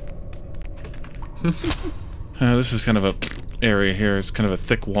for? This is kind of a area here. It's kind of a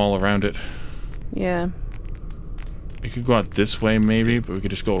thick wall around it. Yeah. We could go out this way maybe, but we could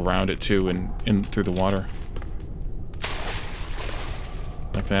just go around it too and in through the water.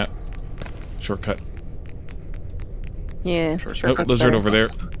 Like that. Shortcut. Yeah. Oh, shortcut's lizard better. over there.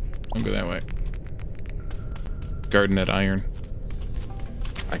 I'll go that way. Guarding that iron.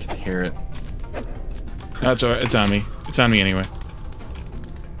 I can hear it. That's alright. It's on me. It's on me anyway.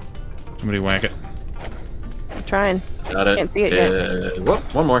 Somebody whack it. I'm trying. Got it. Can't see it yet. Whoop,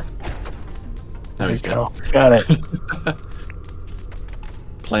 one more. Now There he's we dead. go. Got it.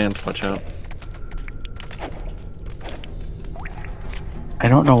 Plant, watch out. I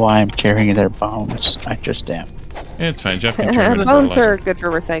don't know why I'm carrying their bones. I just am. Yeah, it's fine. Jeff can turn it The into bones fertilizer. are good for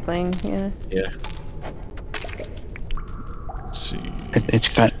recycling. Yeah. Yeah. Let's see. It's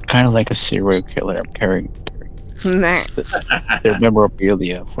kind of like a serial killer. I'm carrying Nah. their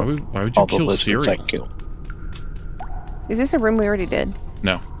memorabilia Why for would you all the kill lizards I Syria? killed. Is this a room we already did?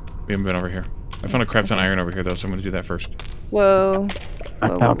 No, we haven't been over here. I found a crap ton of iron over here though, so I'm gonna do that first. Whoa. I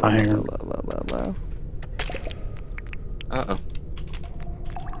Whoa, found whoa, whoa, iron. whoa. Uh-oh.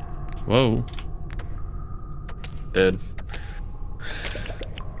 Whoa. Dead.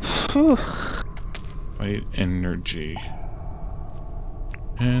 Whew. I need energy.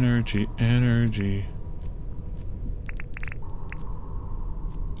 Energy.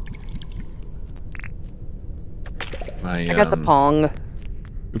 My, I got the pong.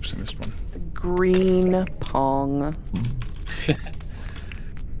 Oops, I missed one. The green pong.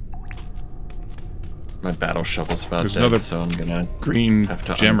 My battle shovel's about There's dead, another so I'm gonna Green have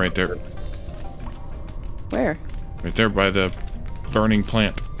to gem right there. Where? Right there by the burning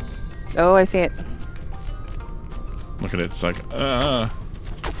plant. Oh, I see it. Look at it. It's like,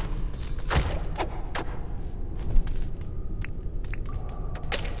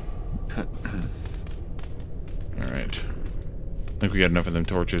 Alright. I think we got enough of them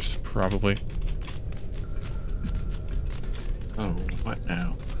torches, probably. Oh, what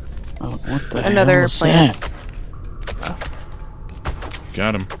now? Oh, what the Another hell is plant. that?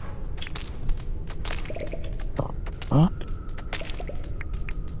 Got him.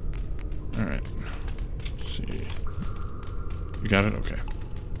 got it? Okay.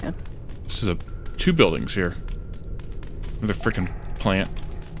 Yeah. This is two buildings here. Another freaking plant.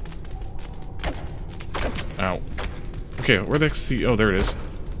 Ow. Okay, where the heck's the... Oh, there it is.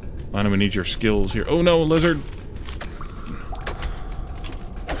 Lana, we need your skills here. Oh no, lizard!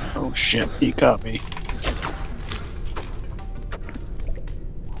 Oh shit, he got me.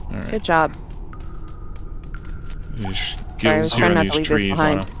 Alright. Good job. Your Sorry, I was skills here trying on not these to leave this trees,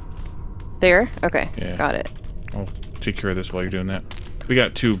 behind. Lana. There? Okay, Yeah. got it. I'll take care of this while you're doing that. We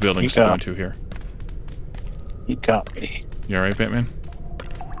got two buildings to You go got- into here. He got me. You alright, Batman?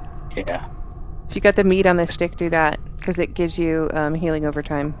 Yeah. If you got the meat on the stick, do that, because it gives you healing over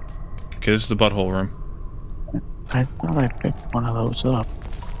time. Okay, this is the butthole room. I thought I picked one of those up.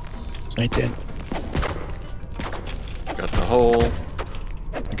 Yes, I did. Got the hole.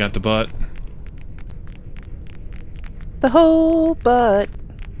 I got the butt. The whole butt.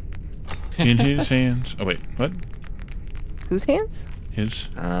 In his hands. Oh, wait. What? Whose hands? His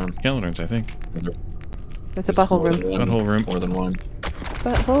Um, Calendars, I think. That's a there's butthole more room. than one- Butthole room. More than one.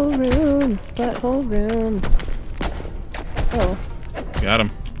 Butthole room. Butthole room. Oh. Got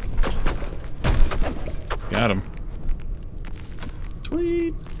him. Got him.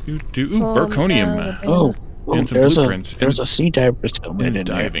 Sweet. Ooh, Burconium. Oh, And some there's blueprints. a sea diver's helmet And a in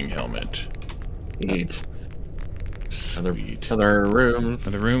there. diving helmet. Neat. Sweet. Another room.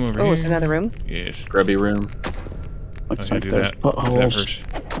 Another room over Oh, here. it's another room? Yes. Grubby room. Looks Okay, like do there's that. Do that buttholes. first.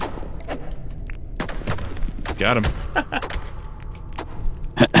 Got him.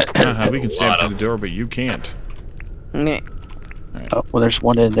 We can stab through the door, but you can't. Meh. Oh, well, there's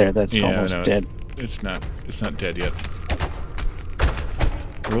one in there that's Yeah, I almost know. dead. It's not dead yet.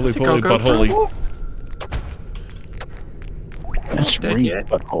 Roly think I'll poly go buttholy. That's Dead real yet?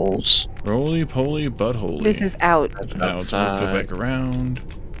 buttholes. Roly poly butthole. This is out. That's Now so we'll go outside. back around.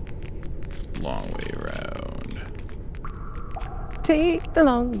 Long way around. Take the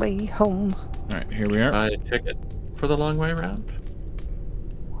long way home. Alright, here we are. Buy a ticket for the long way around.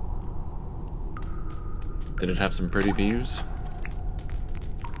 Did it have some pretty views?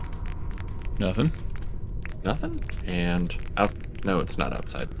 Nothing. Nothing? And out. No, it's not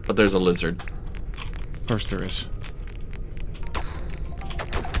outside. But there's a lizard. Of course there is.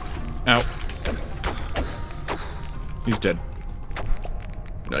 Ow. He's dead.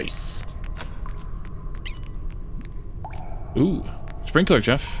 Nice. Ooh. Sprinkler,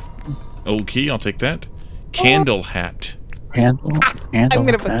 Jeff. Old key, I'll take that. Candle hat. Handle. I'm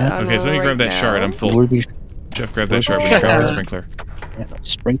gonna put that on Okay, so let me right grab that shard. now. I'm full. Ruby Jeff, grab that shard. We can grab the sprinkler.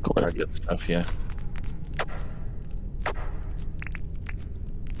 sprinkler. Good stuff, yeah.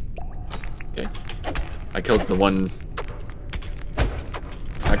 Okay. I killed the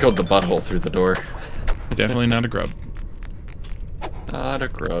butthole through the door. Definitely not a grub. Not a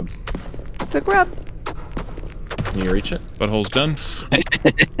grub. The grub. Can you reach it? Butthole's done.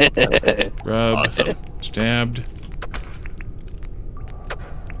 Grub. Awesome. Stabbed.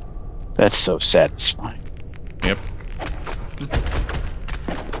 That's so satisfying. Yep.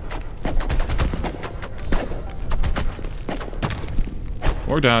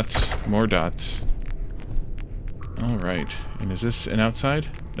 More dots. More dots. Alright. And is this an outside?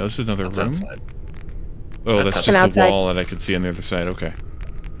 No, this is another That's room? outside. Oh, That's that's an just the outside. wall that I could see on the other side. Okay.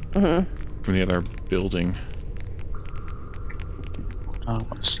 Mm-hmm. From the other building. Oh,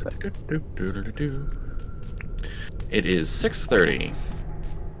 what's that? It is 6:30.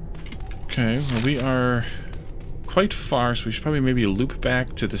 Okay, well we are quite far, so we should probably maybe loop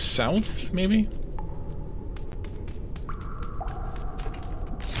back to the south, maybe?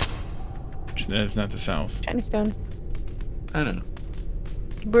 That's not the south. Shiny stone. I don't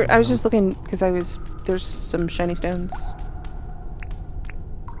know. I was just looking because there's some shiny stones.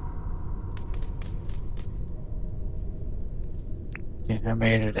 Yeah, I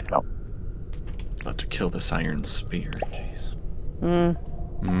made it out. About to kill this iron spear. Jeez.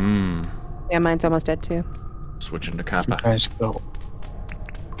 Yeah, mine's almost dead too. Switching to You Kappa. guys go.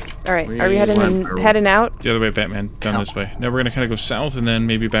 All right, We are we went- heading out? The other way, Batman. Down this way. Now we're gonna kind of go south and then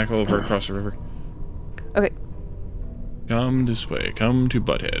maybe back over across the river. Okay. Come this way. Come to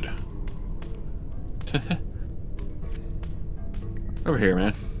Butthead. Over here,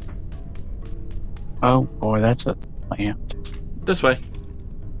 man. Oh boy, that's a plant. This way.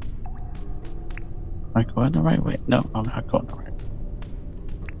 Am I going the right way? No, I'm not going the right way.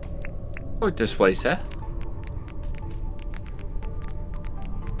 Oh, this way, sir.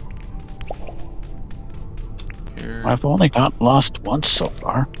 Here. I've only got lost once so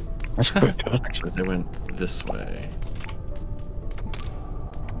far. That's pretty good. Actually, they went this way.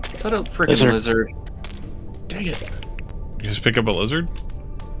 Is that a freaking Lizard. lizard? Dang it. You just pick up a lizard?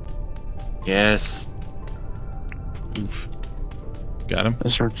 Yes. Oof. Got him.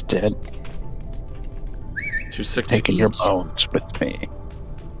 Lizard's dead. Too sick Taking to your eat. bones with me.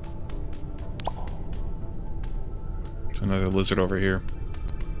 There's another lizard over here.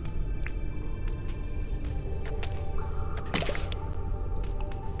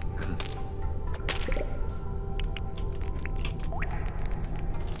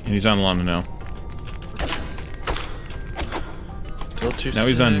 And he's on Lana now. Still too Now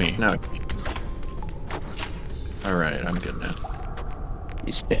he's on sick. me. No. Alright, I'm good now.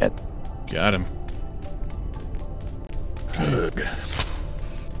 He's dead. Got him. Good.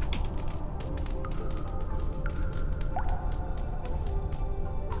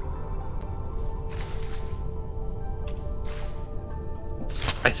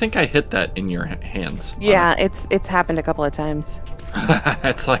 I think I hit that in your hands. Yeah, it's happened a couple of times.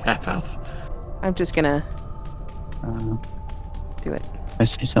 It's like half health. I'm just gonna Uh, do it. I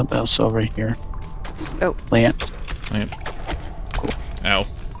see something else over here. Oh. Plant. Plant. Ow.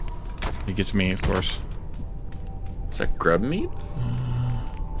 He gets me, of course. Is that grub meat?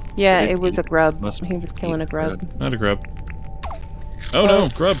 Yeah, Did it was a grub. must He was killing a eat grub. grub. Not a grub. Oh no,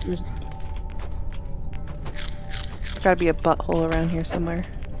 grub. There's gotta be a butthole around here somewhere.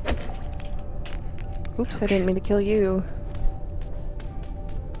 Oops, I didn't mean to kill you.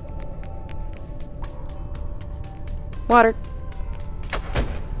 Water.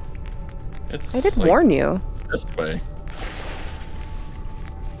 It's I did like warn you. this way.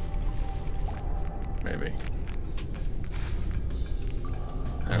 Maybe.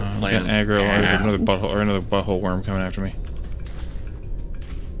 I got aggro. There's another butthole or another butthole worm coming after me.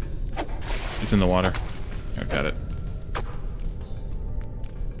 It's in the water. I got it.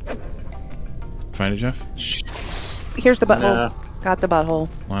 Find it, Jeff? Here's the butthole. Nah. Got the butthole.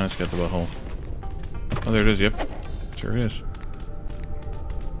 Lana's got the butthole. Oh, there it is. Yep. Sure it is.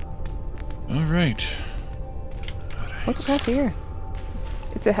 All right. What's across here?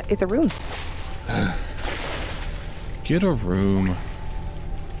 It's a room. Get a room.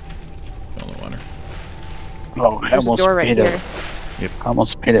 Fell in the water. Oh, I There's a almost door right made here. it.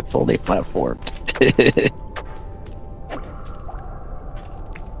 Almost made it fully platformed.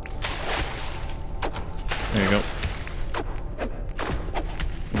 There you go.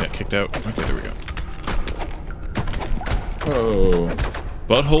 You got kicked out. Okay, there we go. Oh,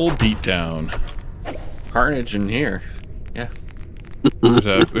 Butthole beatdown. carnage in here. Yeah.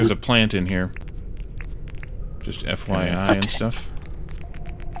 There's a plant in here. Just FYI and stuff.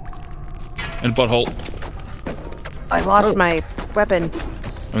 And butthole. I lost my weapon.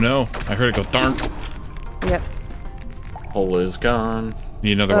 Oh no, I heard it go thark. Yep. Hole is gone.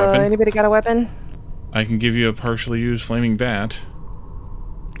 Need another weapon? Anybody got a weapon? I can give you a partially used flaming bat.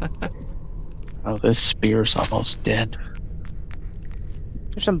 Oh, this spear's almost dead.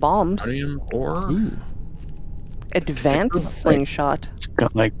 There's some bombs. Guardian ore. Ooh. Advanced slingshot. It's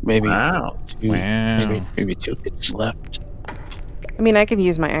got like maybe Wow. two, Wow. maybe 2 hits left. I mean, I can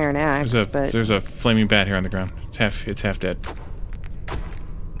use my iron axe, but There's a flaming bat here on the ground. It's half dead.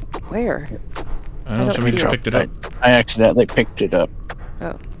 where? I don't know, don't somebody see just it. picked it up. I accidentally picked it up.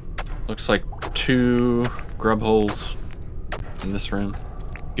 Oh. Looks like 2 grub holes in this room.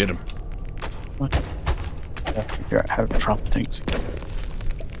 Get him. What? I figure out how to drop things.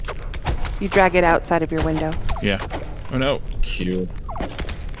 You drag it outside of your window. Yeah. Oh no. Cute.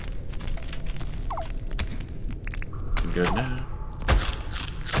 I'm good now.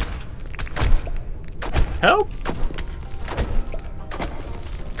 Help!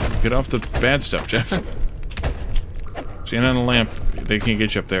 Get off the bad stuff, Jeff. Stand on the lamp. They can't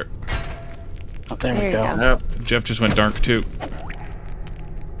get you up there. Oh, there There we you go. go. Yep. Jeff just went dark too.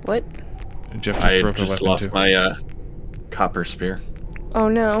 What? Jeff just I broke a just weapon lost too. my copper spear. Oh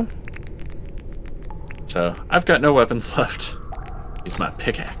no. So, I've got no weapons left. Use my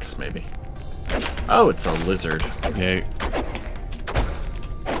pickaxe, maybe. Oh, it's a lizard. Yay.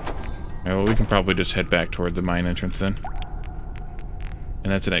 Yeah, well, we can probably just head back toward the mine entrance then.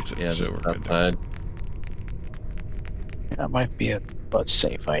 And that's an exit, Yeah, so just we're good there. outside. That might be a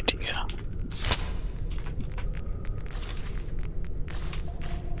safe idea.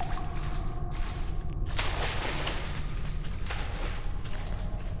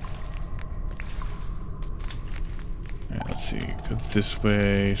 Alright, let's see. Go this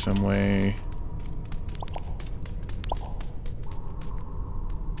way, some way.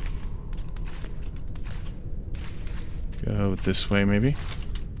 Go this way, maybe.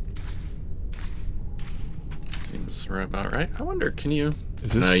 Seems right about right. I wonder, can you...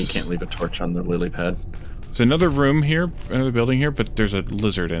 Is this... No, you can't leave a torch on the lily pad. There's another room here, another building here, but there's a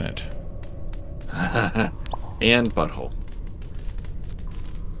lizard in it. And butthole.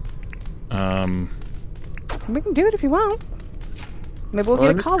 We can do it if you want. Maybe we'll get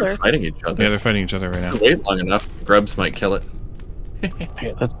a collar. They're fighting each other. Yeah, they're fighting each other right now. Wait long enough, grubs might kill it.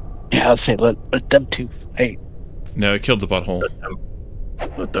 I'll say let them two fight. No, it killed the butthole.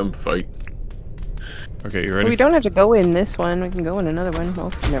 Let them fight. Okay, you ready? We don't have to go in this one. We can go in another one.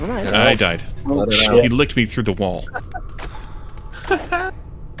 Well, never mind. I died. Oh, He shit. licked me through the wall.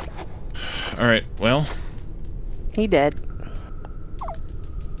 Alright, well. He dead.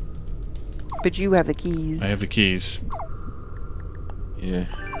 But you have the keys. I have the keys. Yeah.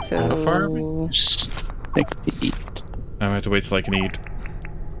 So How far are we? 68. I'm gonna have to wait till I can eat.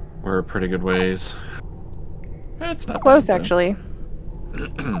 We're a pretty good ways. That's not close, bad, actually.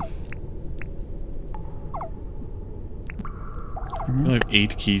 I only have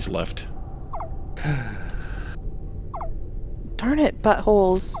 8 keys left. Darn it,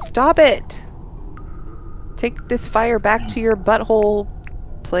 buttholes. Stop it! Take this fire back to your butthole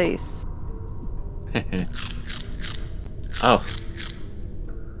place. Oh.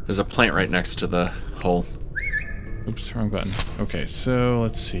 There's a plant right next to the hole. Oops, wrong button. Okay, so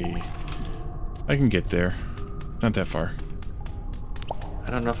let's see. I can get there. It's not that far. I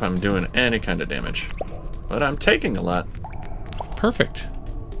don't know if I'm doing any kind of damage, but I'm taking a lot. Perfect.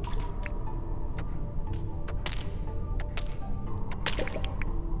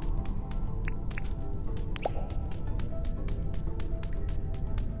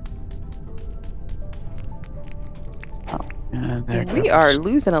 And there We goes. are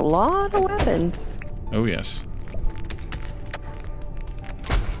losing a lot of weapons. Oh, yes.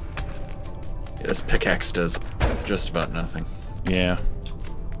 Yeah, this pickaxe does just about nothing. Yeah.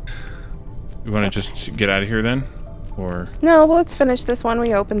 You want to just get out of here then? Or... No, well, let's finish this one.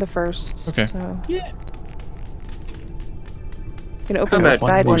 We opened the first. Okay. So. Yeah. You can open How the about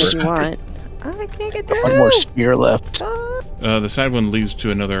side one one if more you want. I can't get through. One more spear left. the side one leads to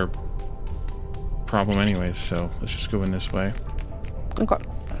another problem anyways, so let's just go in this way. Okay.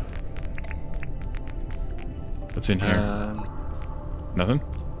 What's in here? Nothing?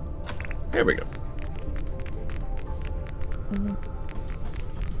 Here we go.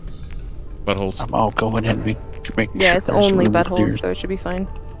 Buttholes. I'll go in and make Yeah, sure it's there's only room buttholes, clear. so it should be fine.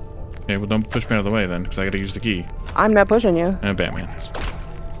 Okay, well don't push me out of the way then, because I gotta use the key. I'm not pushing you. And Batman.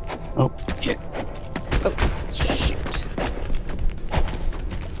 Oh, yeah. Oh, shoot.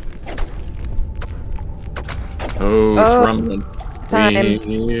 Oh, it's Oh, rumbling. time.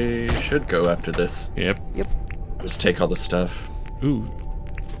 We should go after this. Yep. Just take all the stuff. Ooh.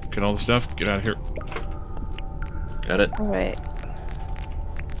 Get all the stuff. Get out of here. Got it? Alright.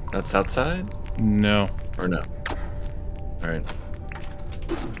 That's outside? No. Or no? Alright.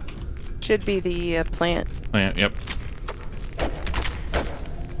 Should be the plant. Plant, yep.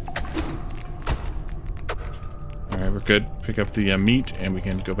 Alright, we're good. Pick up the meat and we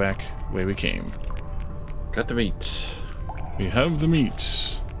can go back the way we came. Got the meat. We have the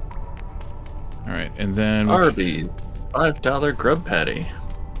meat. Alright, and then Arby's. $5 grub patty.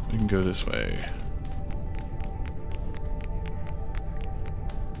 we can go this way.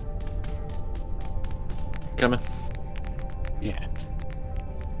 Coming. Yeah.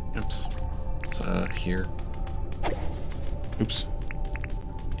 Oops. It's here. Oops.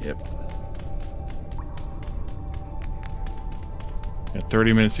 Yep. Got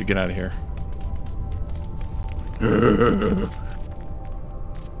 30 minutes to get out of here.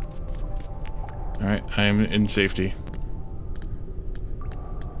 Alright, I am in safety.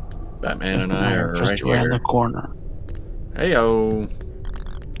 Batman and I are just right around here. the corner. Heyo.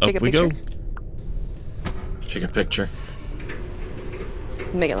 Take Up a we go. picture. Take a picture.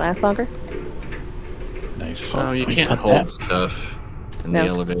 Make it last longer. Nice. Oh, you we can't got hold that. stuff in No. the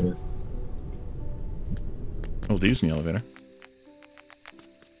elevator. Oh, these in the elevator.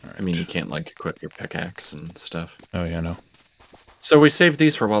 I mean, you can't, like, equip your pickaxe and stuff. Oh, yeah, no. So we saved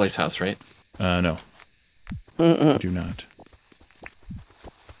these for Wally's house, right? No. Mm-mm. I do not.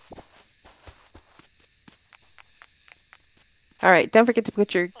 Alright, don't forget to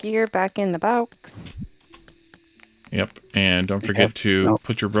put your gear back in the box. Yep, and don't forget to no.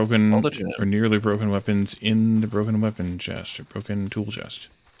 put your broken All the gems. or nearly broken weapons in the broken weapon chest or broken tool chest.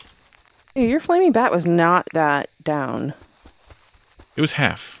 Hey, your flaming bat was not that down. It was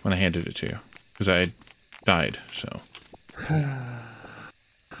half when I handed it to you because I died. So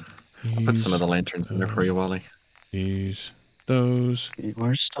Put some of the lanterns in there for you, Wally. these, those,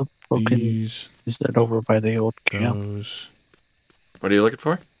 Where's the broken? these, Is that over by the old camp? those, What are you looking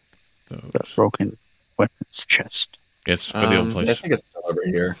for? The those. broken weapons chest. It's by the old I place. think it's still over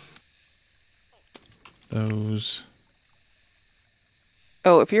here. Those,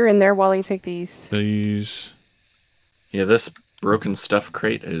 Oh, if you're in there, Wally, take these. these, Yeah, this broken stuff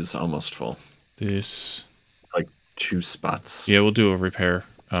crate is almost full. this. 2 spots. Yeah, we'll do a repair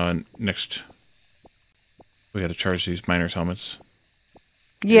next. We got to charge these miners' helmets.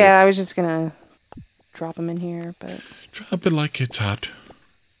 Yeah, I was just gonna drop them in here, but Drop it like it's hot.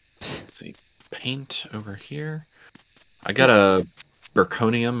 Let's see, paint over here. I got a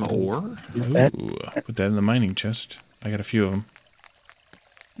zirconium ore. Ooh, put that in the mining chest. I got a few of them.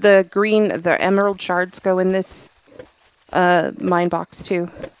 the emerald shards go in this mine box too.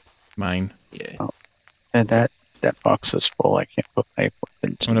 Mine. Yeah. Oh, and that box is full. I can't put my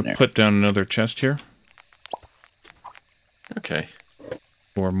weapons I'm in gonna there. put down another chest here Okay.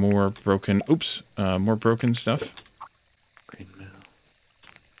 for more broken. Oops, more broken stuff. Green mill.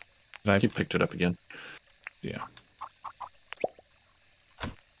 Did You picked it up again. Yeah.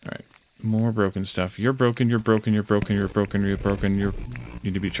 Alright. More broken stuff. You're broken, you're broken, you're broken, you're broken, you're broken, you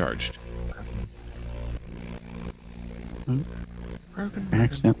need to be charged. Broken. I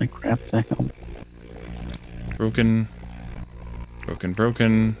accidentally grabbed the helmet. Broken. Broken,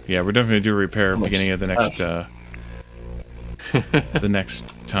 broken. Yeah, we're definitely do a repair How much beginning of the next the next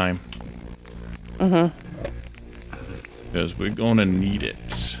time. Mm-hmm. Because we're gonna need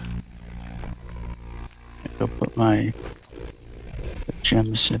it. I go put the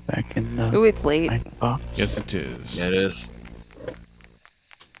gems back in the Ooh, it's late. mine box. Yes, it is. Yeah, it is.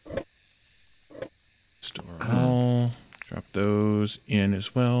 Store all. Drop those in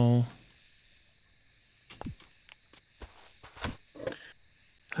as well.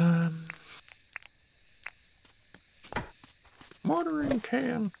 Watering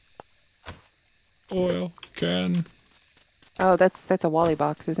can. Oil can. Oh, that's a Wally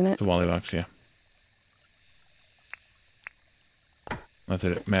box, isn't it? The Wally box, yeah. Not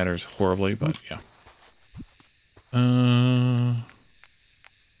that it matters horribly, but yeah. I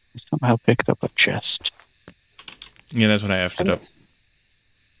somehow picked up a chest. Yeah, that's when I effed it up.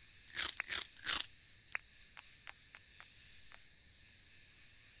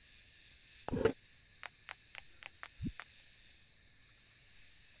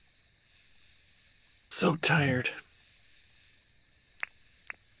 So tired.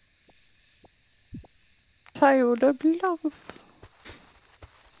 Tired of love.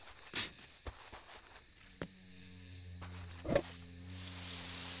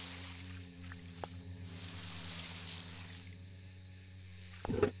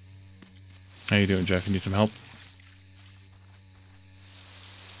 How you doing, Jeff? You need some help?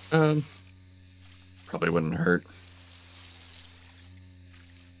 Probably wouldn't hurt.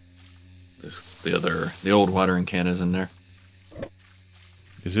 The old watering can is in there.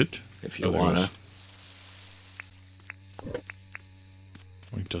 Is it? If you Oh, there it wanna. is.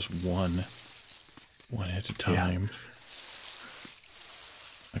 Only does one at a time.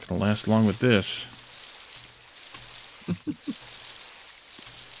 Not gonna last long with this.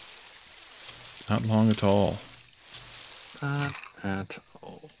 Not long at all. Not at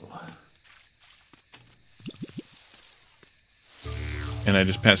all. And I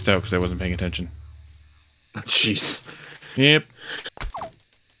just passed out because I wasn't paying attention. Jeez. Yep.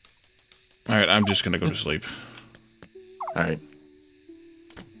 Alright, I'm just gonna go to sleep. Alright.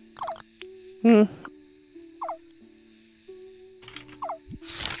 Hmm.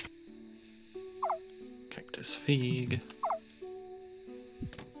 Cactus fig.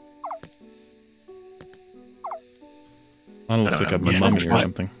 Lana looks I don't like a have much mummy or more.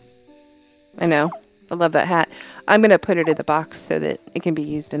 something. I know. I love that hat. I'm gonna put it in the box so that it can be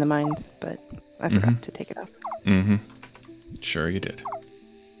used in the mines, but I forgot to take it off. Mm-hmm. Sure you did.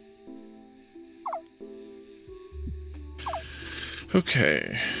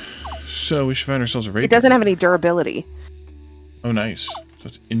 Okay. So we should find ourselves a raid. It doesn't have any durability. Oh, nice. So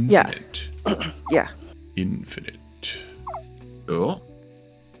it's infinite. Yeah. Infinite. Cool.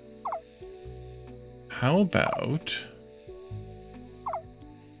 How about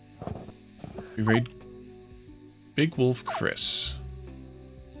we raid Big Wolf Chris?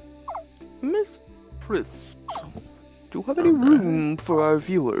 Miss Chris, do you have any room for our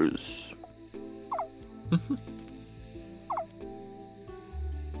viewers?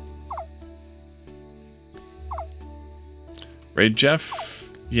 Raid Jeff?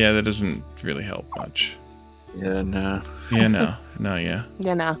 Yeah, that doesn't really help much. Yeah, no. Yeah, no. No, yeah.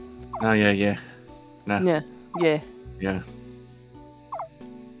 Yeah, no. Oh, yeah. Nah. Yeah. Yeah. Yeah.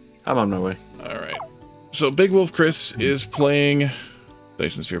 I'm on my way. Alright. So Big Wolf Chris is playing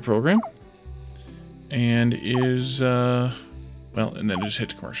License Sphere Program. And is, well, and then it just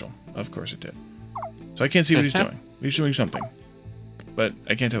hit commercial. Of course it did. So I can't see what he's doing. He's doing something. But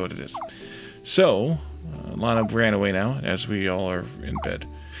I can't tell what it is. So, Lana ran away now, as we all are in bed.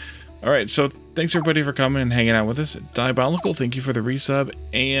 Alright, so thanks everybody for coming and hanging out with us. Diabolical, thank you for the resub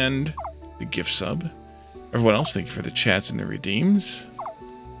and the gift sub. Everyone else, thank you for the chats and the redeems.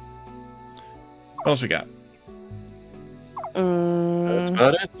 What else we got? That's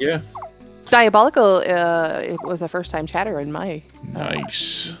about it, yeah. Diabolical, it was a first-time chatter in my...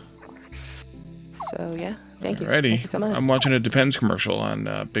 Nice. So, yeah. Thank you. Alrighty. Thank you so much. I'm watching a Depends commercial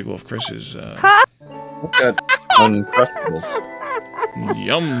on Big Wolf Chris's. Ha! I've got Uncrustables.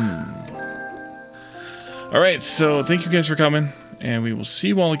 Yum. Alright, so thank you guys for coming. And we will see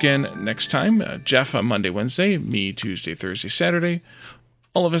you all again next time. Jeff on Monday, Wednesday. Me Tuesday, Thursday, Saturday.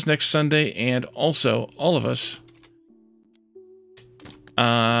 All of us next Sunday. And also all of us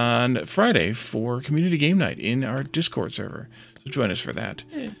on Friday for Community Game Night in our Discord server. So join us for that.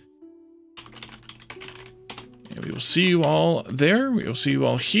 And we will see you all there. We will see you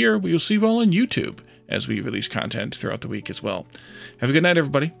all here. We will see you all on YouTube as we release content throughout the week as well. Have a good night,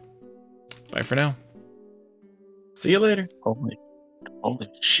 everybody. Bye for now. See you later. Holy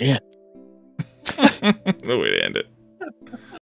shit. The way to end it.